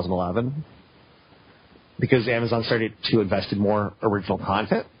in 2011 because Amazon started to invest in more original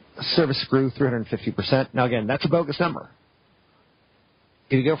content. The service grew 350%. Now, again, that's a bogus number.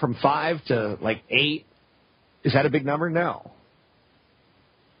 If you go from 5 to like 8, is that a big number? No.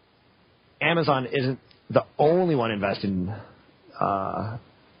 Amazon isn't the only one investing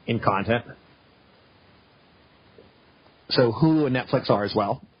in content. So Hulu and Netflix are as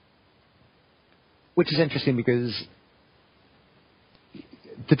well, which is interesting because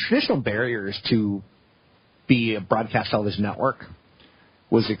the traditional barriers to be a broadcast television network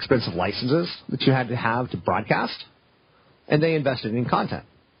was expensive licenses that you had to have to broadcast, and they invested in content.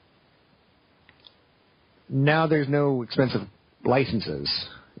 Now there's no expensive licenses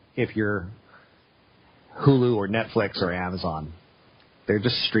if you're Hulu or Netflix or Amazon. They're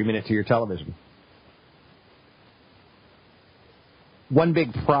just streaming it to your television. One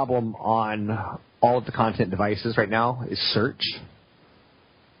big problem on all of the content devices right now is search.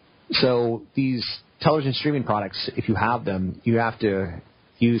 So these television streaming products, if you have them, you have to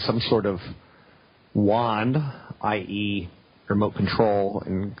use some sort of wand, i.e. remote control,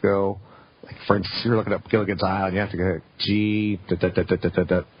 and go, like for instance, you're looking up Gilligan's Island, you have to go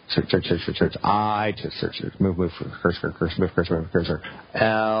search, I, to search, move, cursor, move, cursor,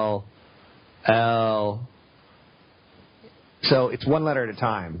 L. So it's one letter at a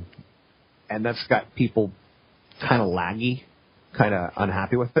time, and that's got people kind of laggy, kind of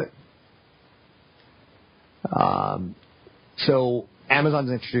unhappy with it. So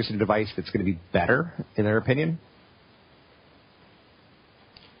Amazon's introducing a device that's going to be better, in their opinion.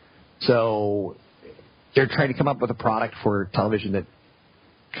 So they're trying to come up with a product for television that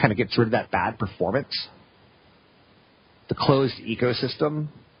kind of gets rid of that bad performance. The closed ecosystem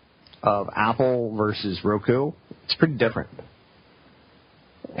of Apple versus Roku, it's pretty different.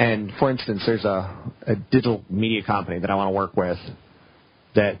 And, for instance, there's a digital media company that I want to work with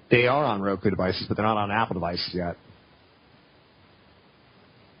that they are on Roku devices, but they're not on Apple devices yet.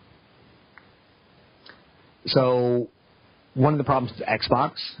 So one of the problems with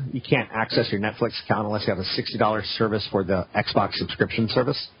Xbox, you can't access your Netflix account unless you have a $60 service for the Xbox subscription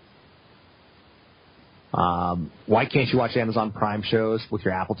service. Why can't you watch Amazon Prime shows with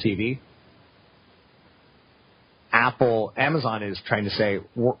your Apple TV? Amazon is trying to say,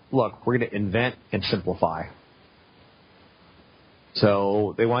 look, we're going to invent and simplify.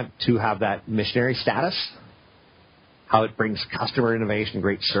 So they want to have that missionary status, how it brings customer innovation and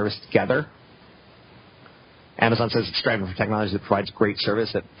great service together. Amazon says it's striving for technology that provides great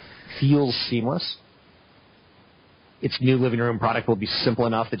service that feels seamless. Its new living room product will be simple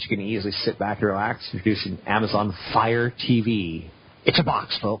enough that you can easily sit back and relax. Introducing Amazon Fire TV. It's a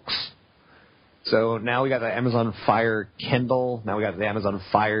box, folks. So now we got the Amazon Fire Kindle. Now we got the Amazon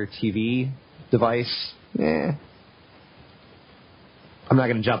Fire TV device. I'm not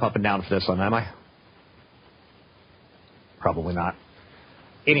going to jump up and down for this one, am I? Probably not.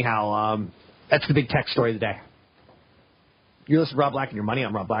 Anyhow, that's the big tech story of the day. You're listening to Rob Black and Your Money.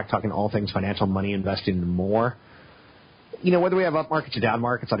 I'm Rob Black, talking all things financial, money, investing, and more. You know, whether we have up markets or down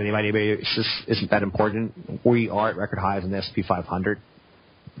markets on anybody basis isn't that important. We are at record highs in the S&P 500.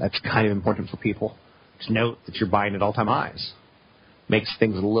 That's kind of important for people. Just note that you're buying at all-time highs. Makes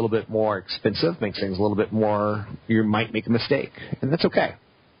things a little bit more expensive, makes things a little bit more, you might make a mistake, and that's okay.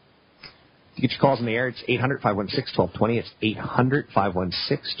 To get your calls in the air, it's 800-516-1220. It's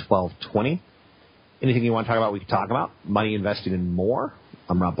 800-516-1220. Anything you want to talk about, we can talk about. Money, investing, and more.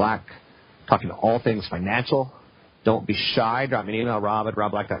 I'm Rob Black, talking to all things financial. Don't be shy. Drop me an email,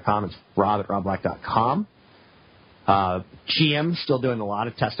 rob@robblack.com. It's rob@robblack.com. GM still doing a lot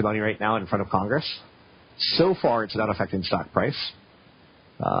of testimony right now in front of Congress. So far, it's not affecting stock price.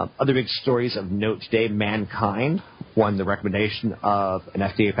 Other big stories of note today, Mankind won the recommendation of an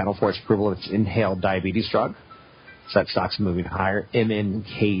FDA panel for its approval of its inhaled diabetes drug. So that stock's moving higher.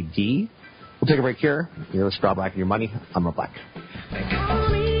 MNKD. We'll take a break here. You're listening to Rob Black and Your Money. I'm Rob Black. Thank you.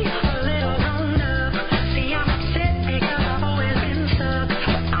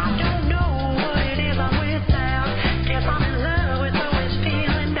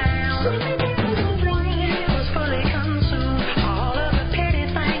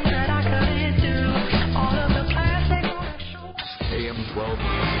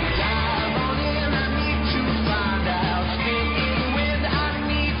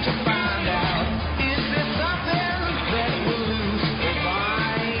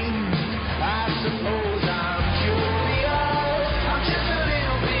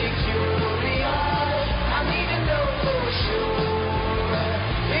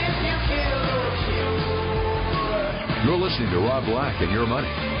 You're listening to Rob Black and Your Money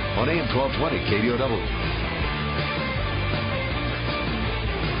on AM 1220 KDOW.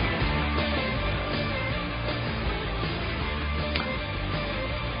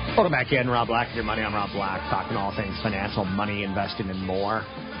 Welcome back in, Rob Black and Your Money. I'm Rob Black, talking all things financial, money, investing, and more.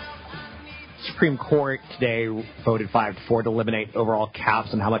 Supreme Court today voted 5-4 to eliminate overall caps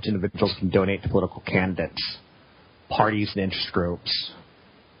on how much individuals can donate to political candidates, parties, and interest groups.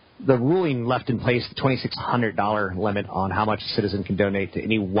 The ruling left in place the $2,600 limit on how much a citizen can donate to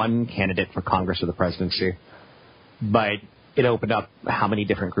any one candidate for Congress or the presidency, but it opened up how many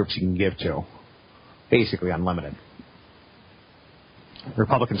different groups you can give to, basically unlimited.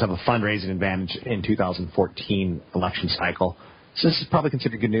 Republicans have a fundraising advantage in 2014 election cycle, so this is probably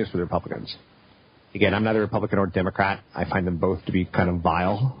considered good news for the Republicans. Again, I'm neither Republican or Democrat. I find them both to be kind of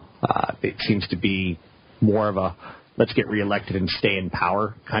vile. It seems to be more of a let's get reelected and stay in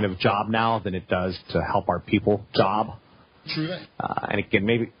power kind of job now than it does to help our people job. True. And again,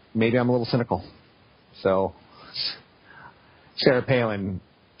 maybe I'm a little cynical. So Sarah Palin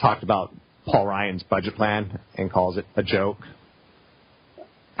talked about Paul Ryan's budget plan and calls it a joke.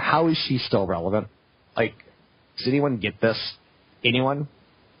 How is she still relevant? Like, does anyone get this? Anyone?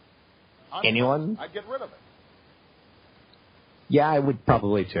 Anyone? I'd get rid of it. Yeah, I would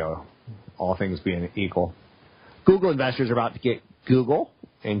probably too, all things being equal. Google investors are about to get Google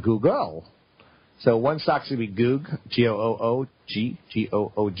and Google. So one stock's going to be Goog, G-O-O-G,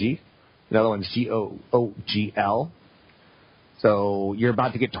 G-O-O-G. Another one's G-O-O-G-L. So you're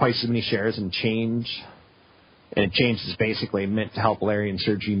about to get twice as many shares and change. And change is basically meant to help Larry and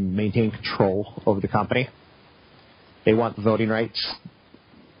Sergey maintain control over the company. They want the voting rights.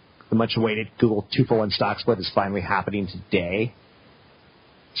 The much-awaited Google 2-for-1 stock split is finally happening today.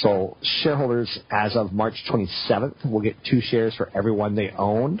 So shareholders, as of March 27th, will get 2 shares for every one they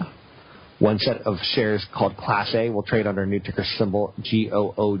owned. One set of shares called Class A will trade under a new ticker symbol,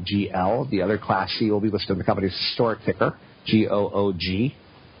 GOOGL. The other Class C will be listed on the company's historic ticker, GOOG.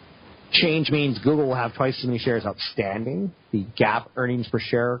 Change means Google will have twice as many shares outstanding. The GAAP earnings per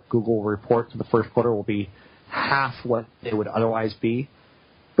share Google report for the first quarter will be half what they would otherwise be,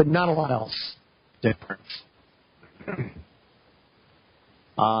 but not a lot else difference.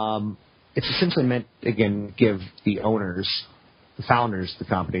 It's essentially meant, again, give the owners, the founders of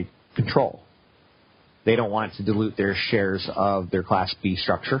the company, control. They don't want to dilute their shares of their Class B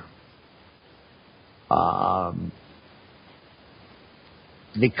structure.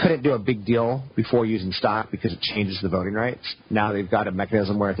 They couldn't do a big deal before using stock because it changes the voting rights. Now they've got a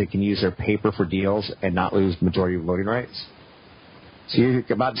mechanism where they can use their paper for deals and not lose majority voting rights. So you're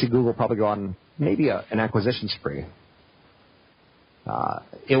about to see Google probably go on maybe an acquisition spree.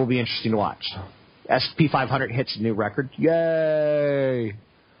 It will be interesting to watch. S&P 500 hits a new record. Yay!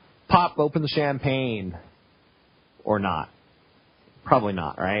 Pop open the champagne. Or not. Probably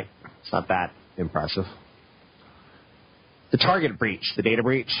not, right? It's not that impressive. The Target breach, the data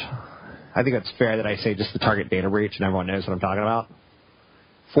breach, I think it's fair that I say just the Target data breach and everyone knows what I'm talking about.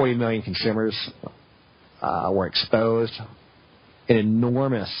 40 million consumers were exposed. An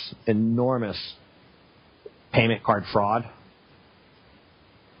enormous payment card fraud.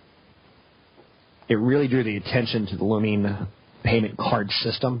 It really drew the attention to the looming payment card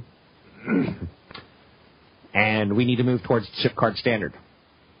system. And we need to move towards the chip card standard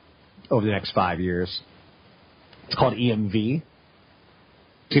over the next 5 years. It's called EMV.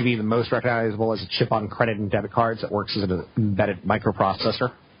 To be the most recognizable as a chip on credit and debit cards that works as an embedded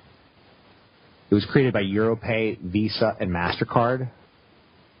microprocessor. It was created by Europay, Visa, and MasterCard.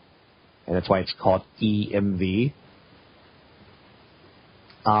 And that's why it's called EMV.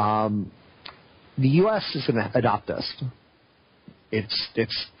 The U.S. is going to adopt this.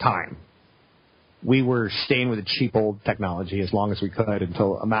 It's time. We were staying with the cheap old technology as long as we could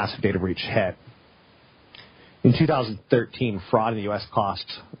until a massive data breach hit. In 2013, fraud in the U.S. cost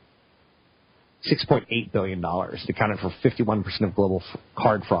 $6.8 billion. It accounted for 51% of global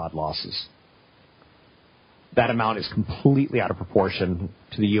card fraud losses. That amount is completely out of proportion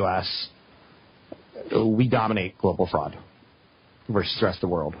to the U.S. We dominate global fraud versus the rest of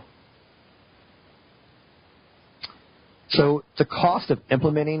the world. So the cost of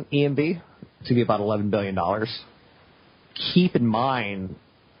implementing EMV is going to be about $11 billion. Keep in mind,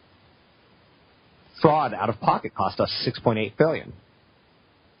 fraud out of pocket cost us $6.8 billion.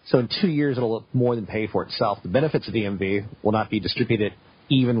 So in 2 years, it'll more than pay for itself. The benefits of EMV will not be distributed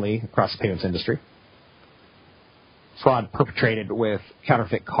evenly across the payments industry. Fraud perpetrated with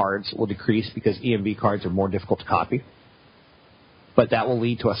counterfeit cards will decrease because EMV cards are more difficult to copy. But that will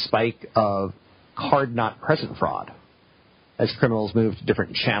lead to a spike of card-not-present fraud as criminals move to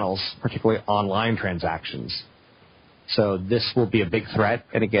different channels, particularly online transactions. So this will be a big threat,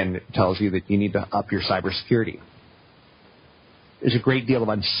 and again, it tells you that you need to up your cybersecurity. There's a great deal of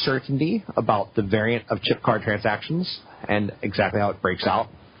uncertainty about the variant of chip card transactions and exactly how it breaks out,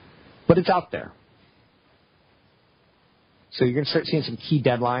 but it's out there. So you're going to start seeing some key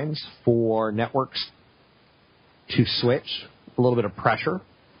deadlines for networks to switch, a little bit of pressure.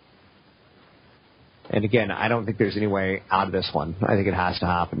 And again, I don't think there's any way out of this one. I think it has to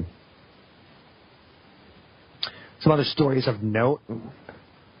happen. Some other stories of note.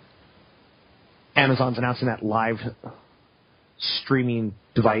 Amazon's announcing that live streaming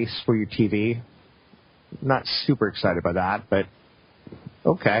device for your TV. Not super excited by that, but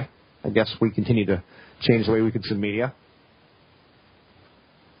okay. I guess we continue to change the way we consume media.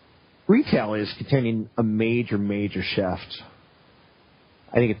 Retail is continuing a major shift.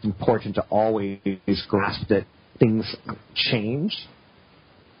 I think it's important to always grasp that things change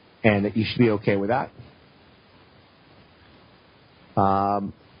and that you should be okay with that.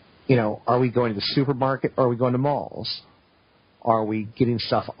 Are we going to the supermarket or are we going to malls? Are we getting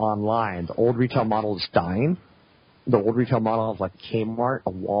stuff online? The old retail model is dying. The old retail model of like Kmart,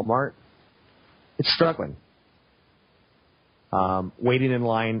 a Walmart, it's struggling. Waiting in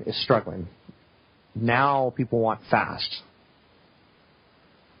line is struggling. Now people want fast.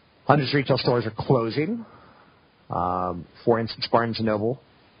 Hundreds of retail stores are closing. For instance, Barnes & Noble,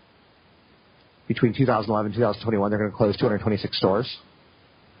 between 2011 and 2021, they're going to close 226 stores.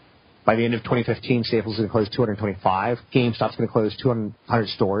 By the end of 2015, Staples is going to close 225. GameStop's going to close 200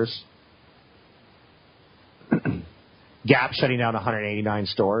 stores. Gap shutting down 189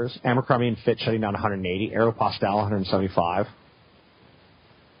 stores. Abercrombie & Fitch shutting down 180. Aeropostale 175.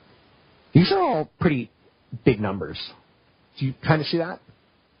 These are all pretty big numbers. Do you kind of see that?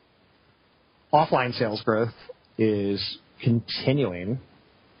 Offline sales growth is continuing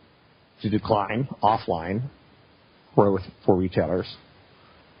to decline offline for retailers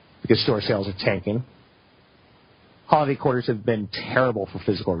because store sales are tanking. Holiday quarters have been terrible for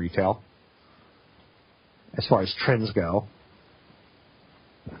physical retail as far as trends go.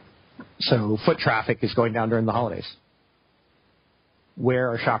 So foot traffic is going down during the holidays.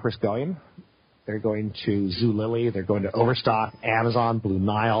 Where are shoppers going? They're going to Zulily, they're going to Overstock, Amazon, Blue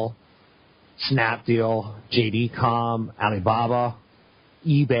Nile, Snapdeal, JD.com, Alibaba,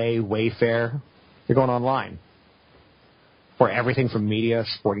 eBay, Wayfair. They're going online. For everything from media,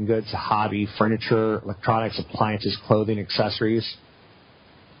 sporting goods, hobby, furniture, electronics, appliances, clothing, accessories.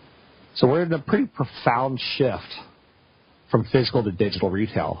 So we're in a pretty profound shift from physical to digital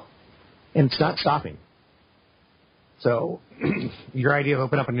retail. And it's not stopping. So your idea of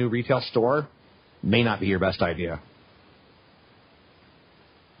opening up a new retail store may not be your best idea.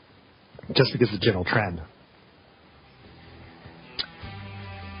 Just because it's a general trend.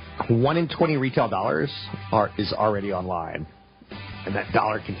 1 in 20 retail dollars is already online. And that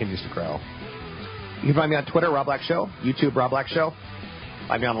dollar continues to grow. You can find me on Twitter, Rob Black Show, YouTube, Rob Black Show.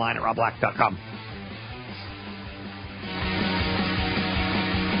 Find me online at robblack.com.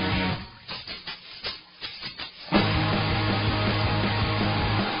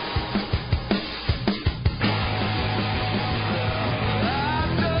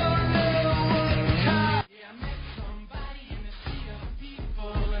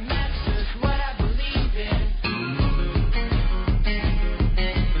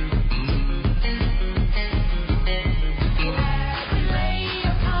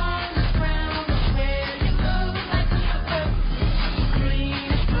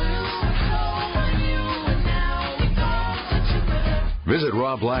 Visit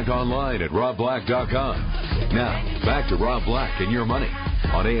Rob Black online at robblack.com. Now, back to Rob Black and Your Money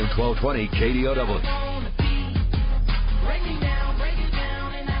on AM 1220 KDOW.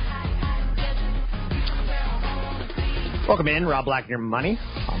 Welcome in, Rob Black and Your Money.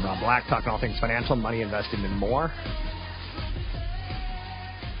 I'm Rob Black, talking all things financial, money, investing, and more.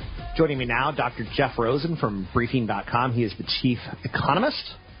 Joining me now, Dr. Jeff Rosen from Briefing.com. He is the chief economist.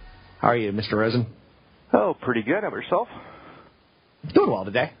 How are you, Mr. Rosen? Oh, pretty good. How about yourself? Doing well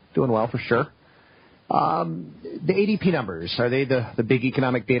today. Doing well for sure. The ADP numbers, are they the big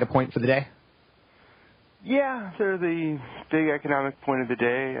economic data point for the day? Yeah, they're the big economic point of the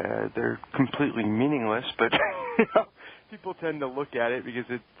day. They're completely meaningless, but people tend to look at it because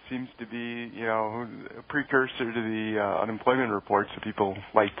it seems to be, a precursor to the unemployment report, so people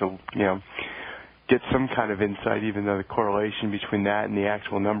like to, get some kind of insight, even though the correlation between that and the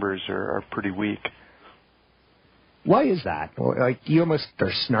actual numbers are pretty weak. Why is that? Like, you almost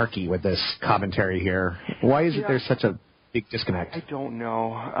are snarky with this commentary here. Why is it there's such a big disconnect? I don't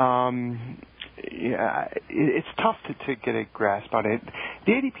know. It's tough to get a grasp on it.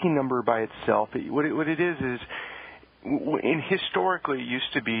 The ADP number by itself, what it is historically it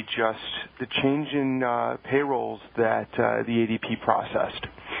used to be just the change in payrolls that the ADP processed.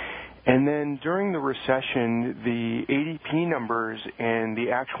 And then during the recession, the ADP numbers and the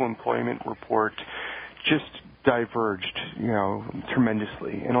actual employment report just diverged,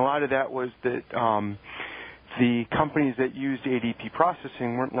 tremendously. And a lot of that was that the companies that used ADP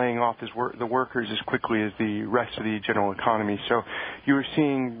processing weren't laying off the workers as quickly as the rest of the general economy. So you were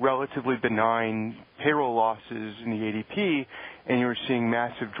seeing relatively benign payroll losses in the ADP, and you were seeing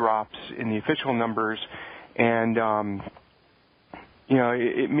massive drops in the official numbers. And,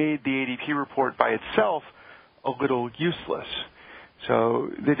 it made the ADP report by itself a little useless. So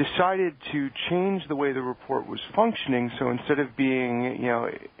they decided to change the way the report was functioning. So instead of being,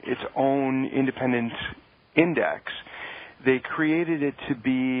 its own independent index, they created it to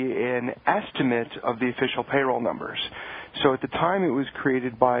be an estimate of the official payroll numbers. So at the time, it was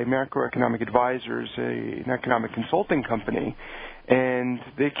created by Macroeconomic Advisors, an economic consulting company, and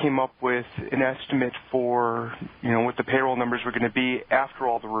they came up with an estimate for, what the payroll numbers were going to be after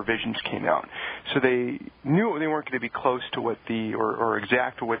all the revisions came out. So they knew they weren't going to be close to what or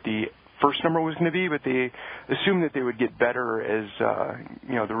exact to what the first number was going to be, but they assumed that they would get better as,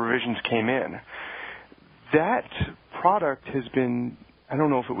 the revisions came in. That product has been, I don't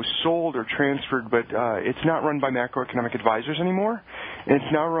know if it was sold or transferred, but it's not run by Macroeconomic Advisors anymore. And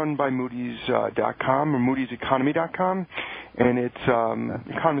it's now run by Moody's.com or Moody'sEconomy.com. And it's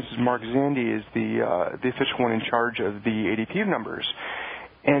economist Mark Zandi is the official one in charge of the ADP numbers.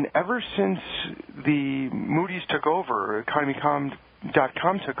 And ever since the Moody's took over,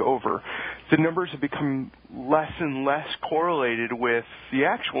 Economy.com took over, the numbers have become less and less correlated with the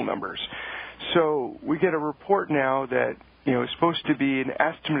actual numbers. So we get a report now that is supposed to be an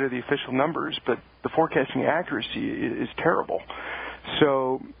estimate of the official numbers, but the forecasting accuracy is terrible.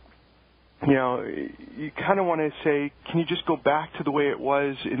 So, you kind of want to say, can you just go back to the way it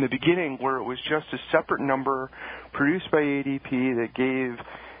was in the beginning, where it was just a separate number produced by ADP that gave,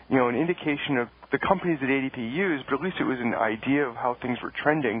 an indication of the companies that ADP used, but at least it was an idea of how things were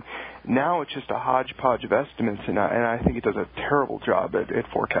trending. Now it's just a hodgepodge of estimates, and I think it does a terrible job at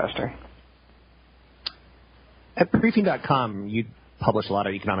forecasting. At Briefing.com, you publish a lot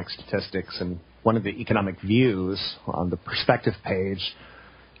of economic statistics, and one of the economic views on the perspective page,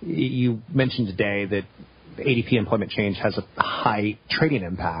 You mentioned today that the ADP employment change has a high trading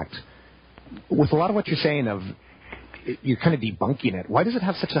impact. With a lot of what you're saying you're kind of debunking it. Why does it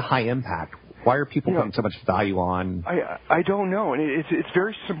have such a high impact? Why are people putting so much value on? I don't know, and it's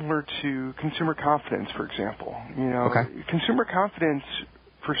very similar to consumer confidence, for example. Consumer confidence,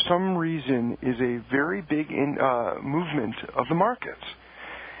 for some reason, is a very big movement of the markets.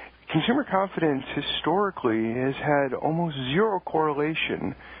 Consumer confidence historically has had almost zero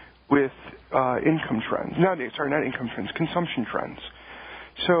correlation with income trends. Not income trends, consumption trends.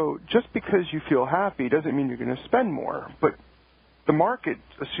 So just because you feel happy doesn't mean you're going to spend more, but the market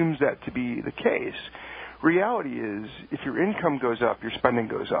assumes that to be the case. Reality is, if your income goes up, your spending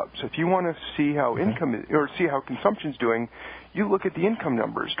goes up. So if you want to see how see how consumption's doing, you look at the income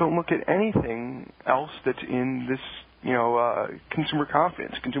numbers. Don't look at anything else that's in this, consumer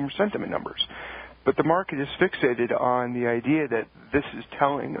confidence, consumer sentiment numbers. But the market is fixated on the idea that this is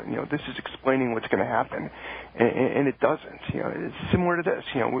this is explaining what's going to happen, and it doesn't. It's similar to this.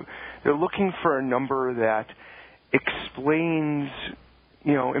 They're looking for a number that explains,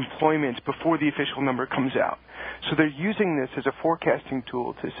 employment before the official number comes out. So they're using this as a forecasting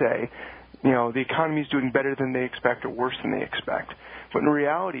tool to say, the economy is doing better than they expect or worse than they expect. But in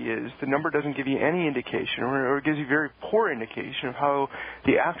reality is the number doesn't give you any indication or it gives you very poor indication of how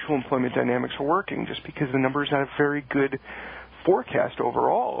the actual employment dynamics are working just because the number is not a very good forecast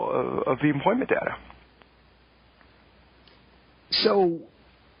overall of the employment data. So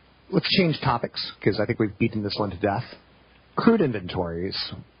let's change topics because I think we've beaten this one to death. Crude inventories,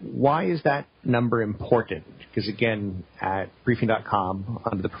 why is that number important? Because, again, at briefing.com,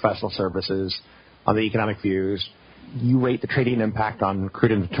 under the professional services, on the economic views, you rate the trading impact on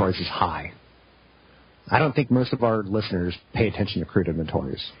crude inventories as high. I don't think most of our listeners pay attention to crude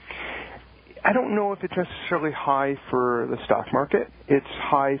inventories. I don't know if it's necessarily high for the stock market. It's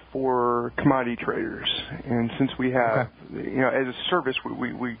high for commodity traders. And since we have, as a service,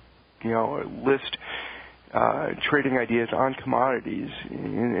 we list trading ideas on commodities.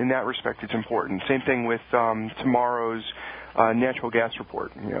 In that respect, it's important. Same thing with tomorrow's natural gas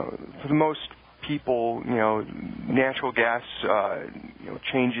report. For the most people, natural gas,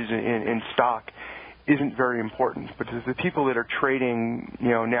 changes in stock isn't very important. But to the people that are trading,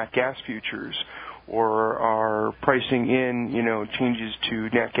 nat gas futures or are pricing in, changes to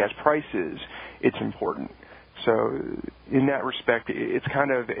nat gas prices, it's important. So in that respect, it's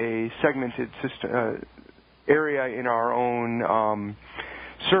kind of a segmented system, area in our own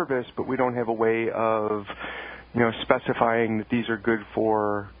service, but we don't have a way of, specifying that these are good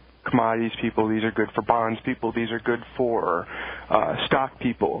for commodities people, these are good for bonds people, these are good for stock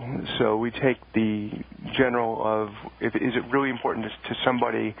people. So we take the general of, is it really important to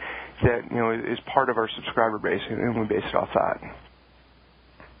somebody that, is part of our subscriber base, and we base it off that.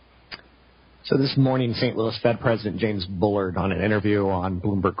 So this morning, St. Louis Fed President James Bullard, on an interview on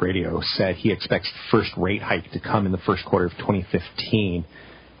Bloomberg Radio, said he expects the first rate hike to come in the first quarter of 2015.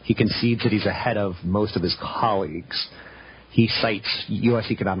 He concedes that he's ahead of most of his colleagues. He cites U.S.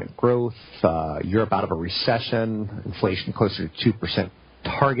 economic growth, Europe out of a recession, inflation closer to 2%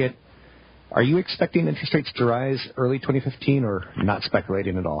 target. Are you expecting interest rates to rise early 2015 or not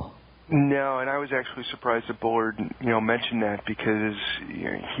speculating at all? No, and I was actually surprised that Bullard, mentioned that because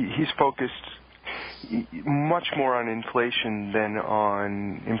he's focused much more on inflation than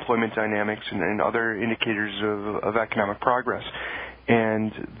on employment dynamics and other indicators of economic progress.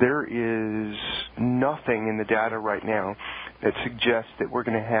 And there is nothing in the data right now that suggests that we're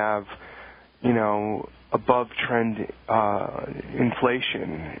going to have, above trend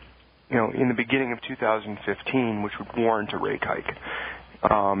inflation, in the beginning of 2015, which would warrant a rate hike.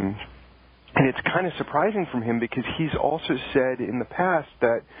 And it's kind of surprising from him because he's also said in the past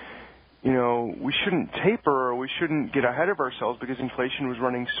that, we shouldn't taper or we shouldn't get ahead of ourselves because inflation was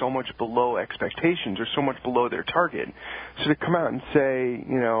running so much below expectations or so much below their target. So to come out and say,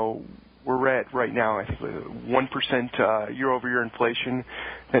 we're at right now, I think 1% year-over-year inflation,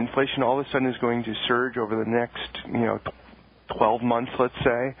 that inflation all of a sudden is going to surge over the next, 12 months, let's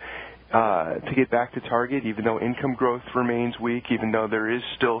say, to get back to target, even though income growth remains weak, even though there is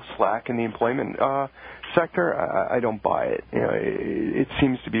still slack in the employment sector, I don't buy it. It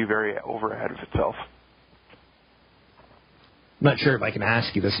seems to be very over ahead of itself. I'm not sure if I can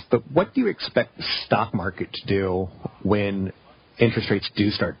ask you this, but what do you expect the stock market to do when interest rates do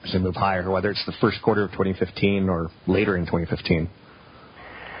start to move higher, whether it's the first quarter of 2015 or later in 2015?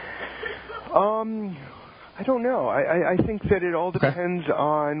 I don't know. I think that it all depends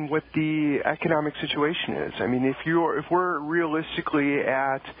on what the economic situation is. I mean, if we're realistically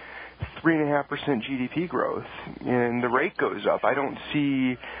at 3.5% GDP growth and the rate goes up, I don't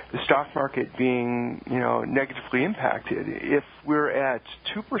see the stock market being, negatively impacted. If we're at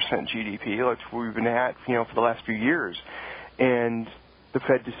 2% GDP, like we've been at, for the last few years, and the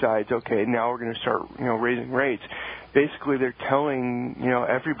Fed decides, okay, now we're going to start, raising rates, basically they're telling,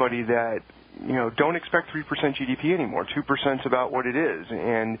 everybody that, don't expect 3% GDP anymore. 2% is about what it is.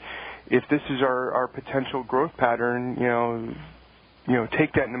 And if this is our potential growth pattern,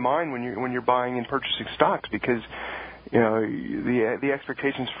 take that into mind when you're buying and purchasing stocks, because the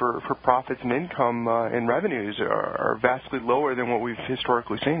expectations for profits and income and revenues are vastly lower than what we've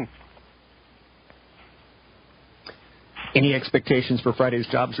historically seen. Any expectations for Friday's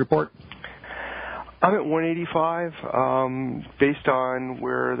jobs report? I'm at 185, based on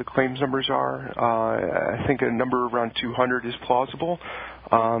where the claims numbers are. I think a number around 200 is plausible.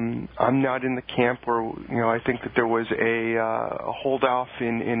 I'm not in the camp where, I think that there was a hold-off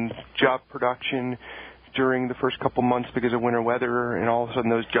in job production during the first couple months because of winter weather, and all of a sudden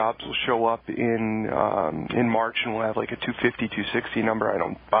those jobs will show up in March and we'll have like a 250, 260 number. I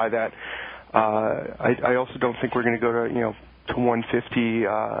don't buy that. I also don't think we're going to go to, to 150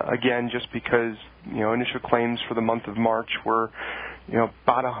 again, just because initial claims for the month of March were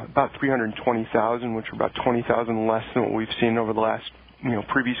about 320,000, which are about 20,000 less than what we've seen over the last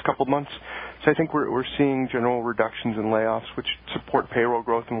previous couple of months. So I think we're seeing general reductions in layoffs, which support payroll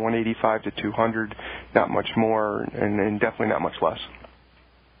growth in 185 to 200, not much more, and definitely not much less.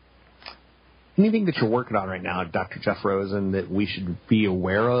 Anything that you're working on right now, Dr. Jeff Rosen, that we should be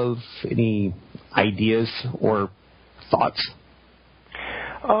aware of? Any ideas or thoughts?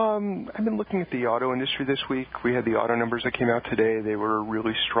 I've been looking at the auto industry this week. We had the auto numbers that came out today. They were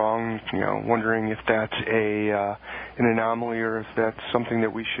really strong. Wondering if that's an anomaly or if that's something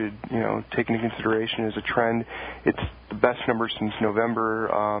that we should, take into consideration as a trend. It's the best number since November.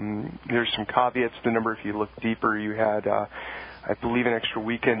 There's some caveats to the number. If you look deeper, you had, I believe, an extra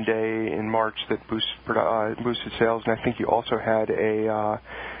weekend day in March that boosted sales, and I think you also had an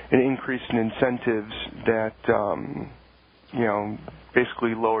increase in incentives that,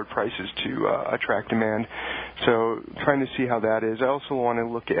 basically lowered prices to attract demand. So trying to see how that is. I also want to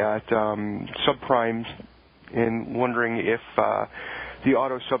look at subprime and wondering if the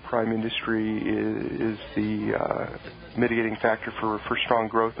auto subprime industry is the mitigating factor for strong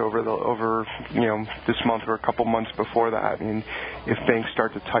growth over this month or a couple months before that. And if banks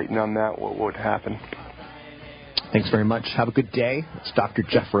start to tighten on that, what would happen? Thanks very much. Have a good day. It's Dr.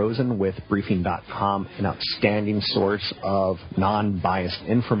 Jeff Rosen with Briefing.com, an outstanding source of non-biased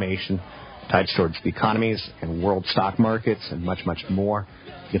information tied towards the economies and world stock markets and much, much more.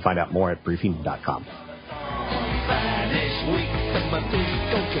 You can find out more at Briefing.com.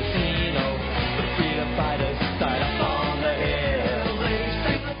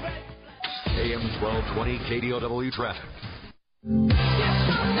 AM 1220 KDOW traffic.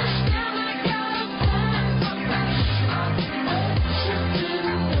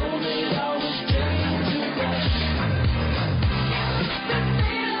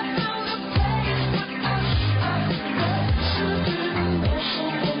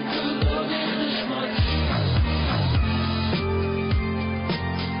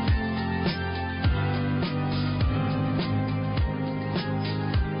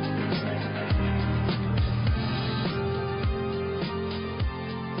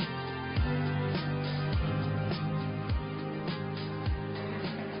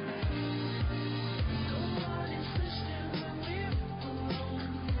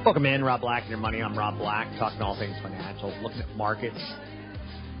 Welcome in, Rob Black and Your Money. I'm Rob Black, talking all things financial, looking at markets.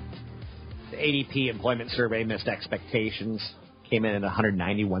 The ADP employment survey missed expectations, came in at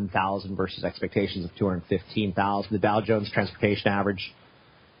 191,000 versus expectations of 215,000. The Dow Jones Transportation Average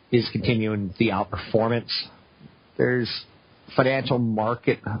is continuing the outperformance. There's financial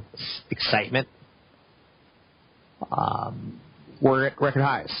market excitement. We're at record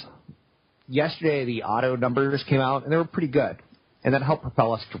highs. Yesterday, the auto numbers came out, and they were pretty good. And that helped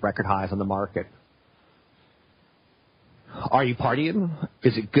propel us to record highs on the market. Are you partying?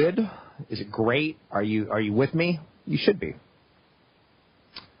 Is it good? Is it great? Are you with me? You should be.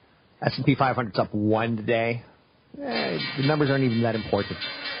 S&P 500's up 1 today. The numbers aren't even that important.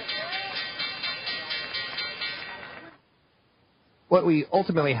 What we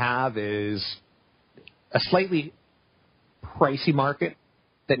ultimately have is a slightly pricey market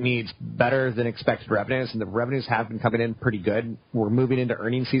that needs better than expected revenues, and the revenues have been coming in pretty good. We're moving into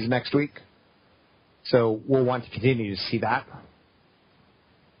earnings season next week, so we'll want to continue to see that.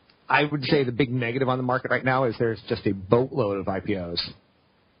 I would say the big negative on the market right now is there's just a boatload of IPOs.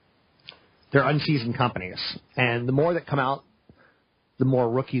 They're unseasoned companies, and the more that come out, the more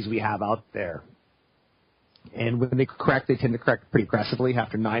rookies we have out there. And when they correct, they tend to correct pretty aggressively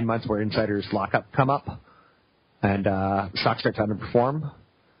after 9 months where insiders lockup come up and stocks start to underperform.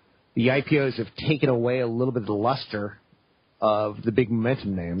 The IPOs have taken away a little bit of the luster of the big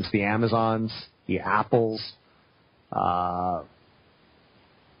momentum names, the Amazons, the Apples, the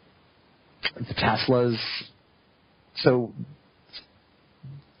Teslas. So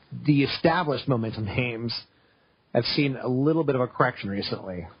the established momentum names have seen a little bit of a correction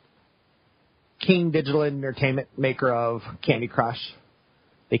recently. King Digital Entertainment, maker of Candy Crush,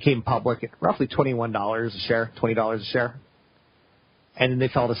 they came public at roughly $21 a share, $20 a share. And then they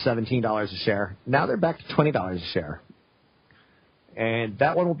fell to $17 a share. Now they're back to $20 a share. And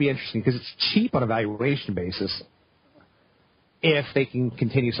that one will be interesting because it's cheap on a valuation basis if they can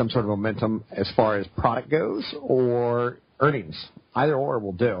continue some sort of momentum as far as product goes or earnings. Either or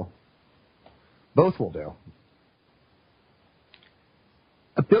will do. Both will do.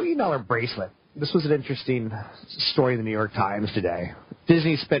 $1 billion bracelet. This was an interesting story in the New York Times today.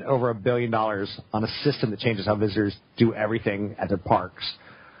 Disney spent over $1 billion on a system that changes how visitors do everything at their parks,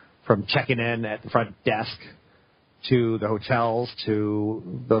 from checking in at the front desk to the hotels to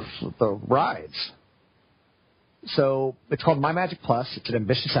the rides. So it's called My Magic Plus. It's an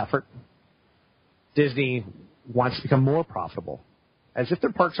ambitious effort. Disney wants to become more profitable. As if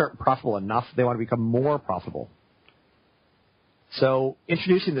their parks aren't profitable enough, they want to become more profitable. So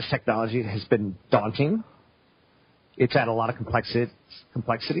introducing this technology has been daunting. It's had a lot of complexities.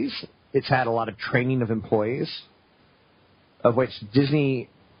 It's had a lot of training of employees, of which Disney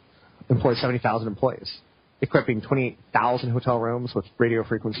employs 70,000 employees, equipping 28,000 hotel rooms with radio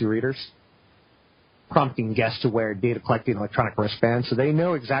frequency readers, prompting guests to wear data-collecting electronic wristbands so they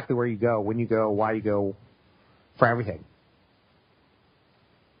know exactly where you go, when you go, why you go, for everything.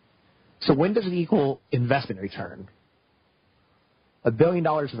 So when does it equal investment return? $1 billion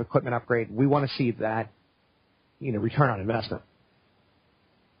of equipment upgrade, we want to see that, return on investment.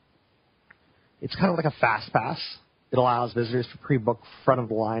 It's kind of like a fast pass. It allows visitors to pre-book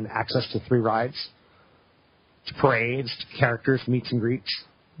front-of-the-line access to 3 rides, to parades, to characters, meets and greets.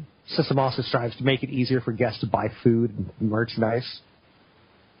 The system also strives to make it easier for guests to buy food and merchandise.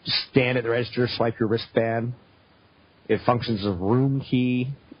 Just stand at the register, swipe your wristband. It functions as a room key,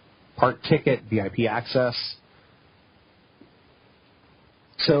 park ticket, VIP access.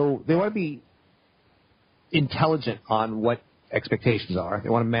 So they want to be intelligent on what expectations are. They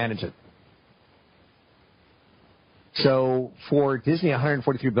want to manage it. So for Disney, a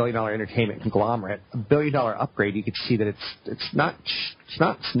 $143 billion entertainment conglomerate, $1 billion upgrade, you could see that it's not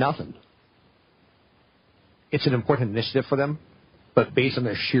nothing. It's an important initiative for them, but based on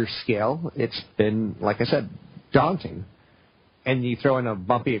their sheer scale, it's been, like I said, daunting. And you throw in a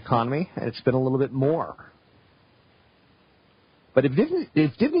bumpy economy, and it's been a little bit more. But if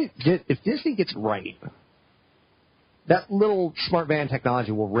Disney gets it right, that little smart van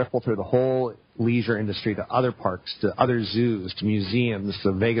technology will ripple through the whole leisure industry to other parks, to other zoos, to museums,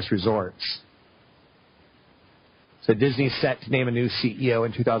 to Vegas resorts. So Disney's set to name a new CEO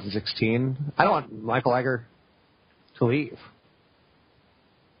in 2016. I don't want Michael Iger to leave.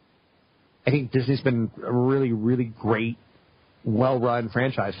 I think Disney's been a really, really great, well-run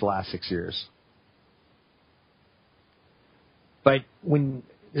franchise for the last 6 years. But when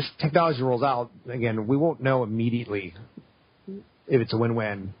this technology rolls out, again, we won't know immediately if it's a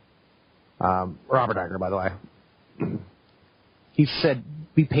win-win. Robert Iger, by the way, he said,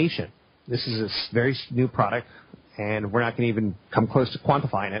 be patient. This is a very new product, and we're not going to even come close to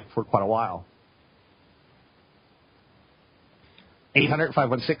quantifying it for quite a while.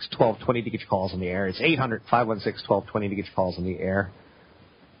 800-516-1220 to get your calls on the air. It's 800-516-1220 to get your calls on the air.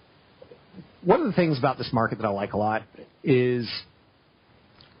 One of the things about this market that I like a lot is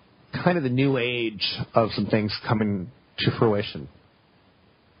kind of the new age of some things coming to fruition.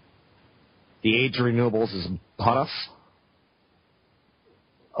 The age of renewables is upon us.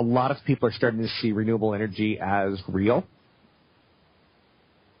 A lot of people are starting to see renewable energy as real.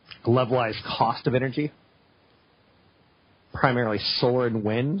 The levelized cost of energy, primarily solar and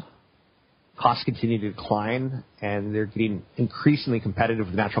wind, costs continue to decline, and they're getting increasingly competitive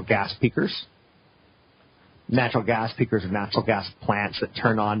with natural gas peakers. Natural gas peakers are natural gas plants that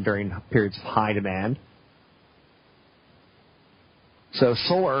turn on during periods of high demand. So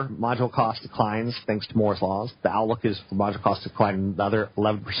solar module cost declines thanks to Moore's laws. The outlook is for module cost to decline another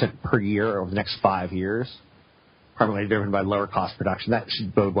 11% per year over the next 5 years, primarily driven by lower cost production. That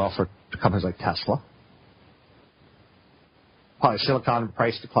should bode well for companies like Tesla. Polysilicon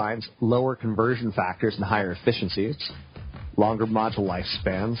price declines, lower conversion factors and higher efficiencies, longer module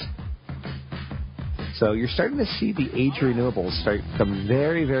lifespans. So you're starting to see the age renewables start to become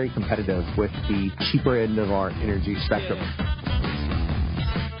very, very competitive with the cheaper end of our energy spectrum.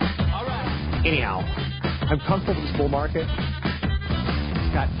 Anyhow, I'm comfortable with this bull market.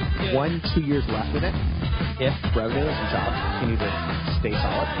 It's got 1-2 years left in it if revenues and jobs continue to stay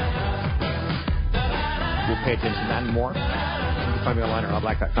solid. We'll pay attention to that and more. You can find me online at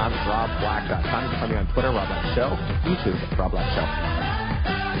robblack.com, robblack.com. You can find me on Twitter, Rob Black Show, YouTube, Rob Black Show.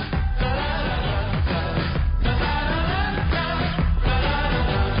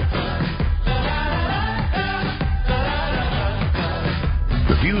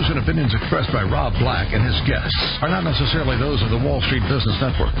 The views and opinions expressed by Rob Black and his guests are not necessarily those of the Wall Street Business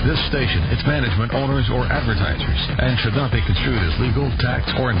Network, this station, its management, owners, or advertisers, and should not be construed as legal,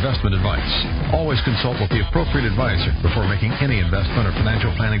 tax, or investment advice. Always consult with the appropriate advisor before making any investment or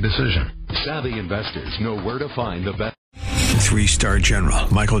financial planning decision. Savvy investors know where to find the best. 3-star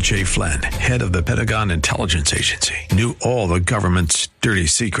General Michael J. Flynn, head of the Pentagon Intelligence Agency, knew all the government's dirty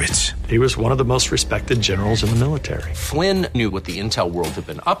secrets. He was one of the most respected generals in the military. Flynn knew what the intel world had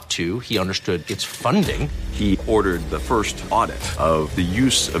been up to. He understood its funding. He ordered the first audit of the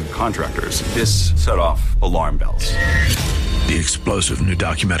use of contractors. This set off alarm bells. The explosive new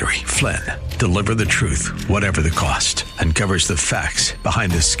documentary, Flynn, Deliver the Truth, Whatever the Cost, uncovers the facts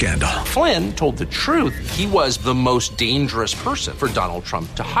behind this scandal. Flynn told the truth. He was the most dangerous person for Donald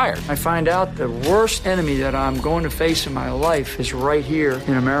Trump to hire. I find out the worst enemy that I'm going to face in my life is right here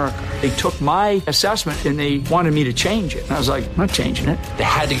in America. They took my assessment and they wanted me to change it. And I was like, I'm not changing it. They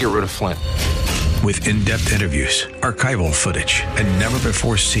had to get rid of Flynn. With in-depth interviews, archival footage, and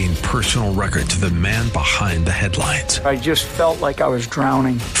never-before-seen personal records of the man behind the headlines. I just felt like I was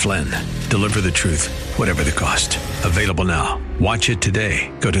drowning. Flynn, Deliver the Truth, Whatever the Cost. Available now. Watch it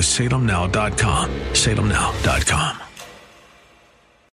today. Go to salemnow.com. salemnow.com.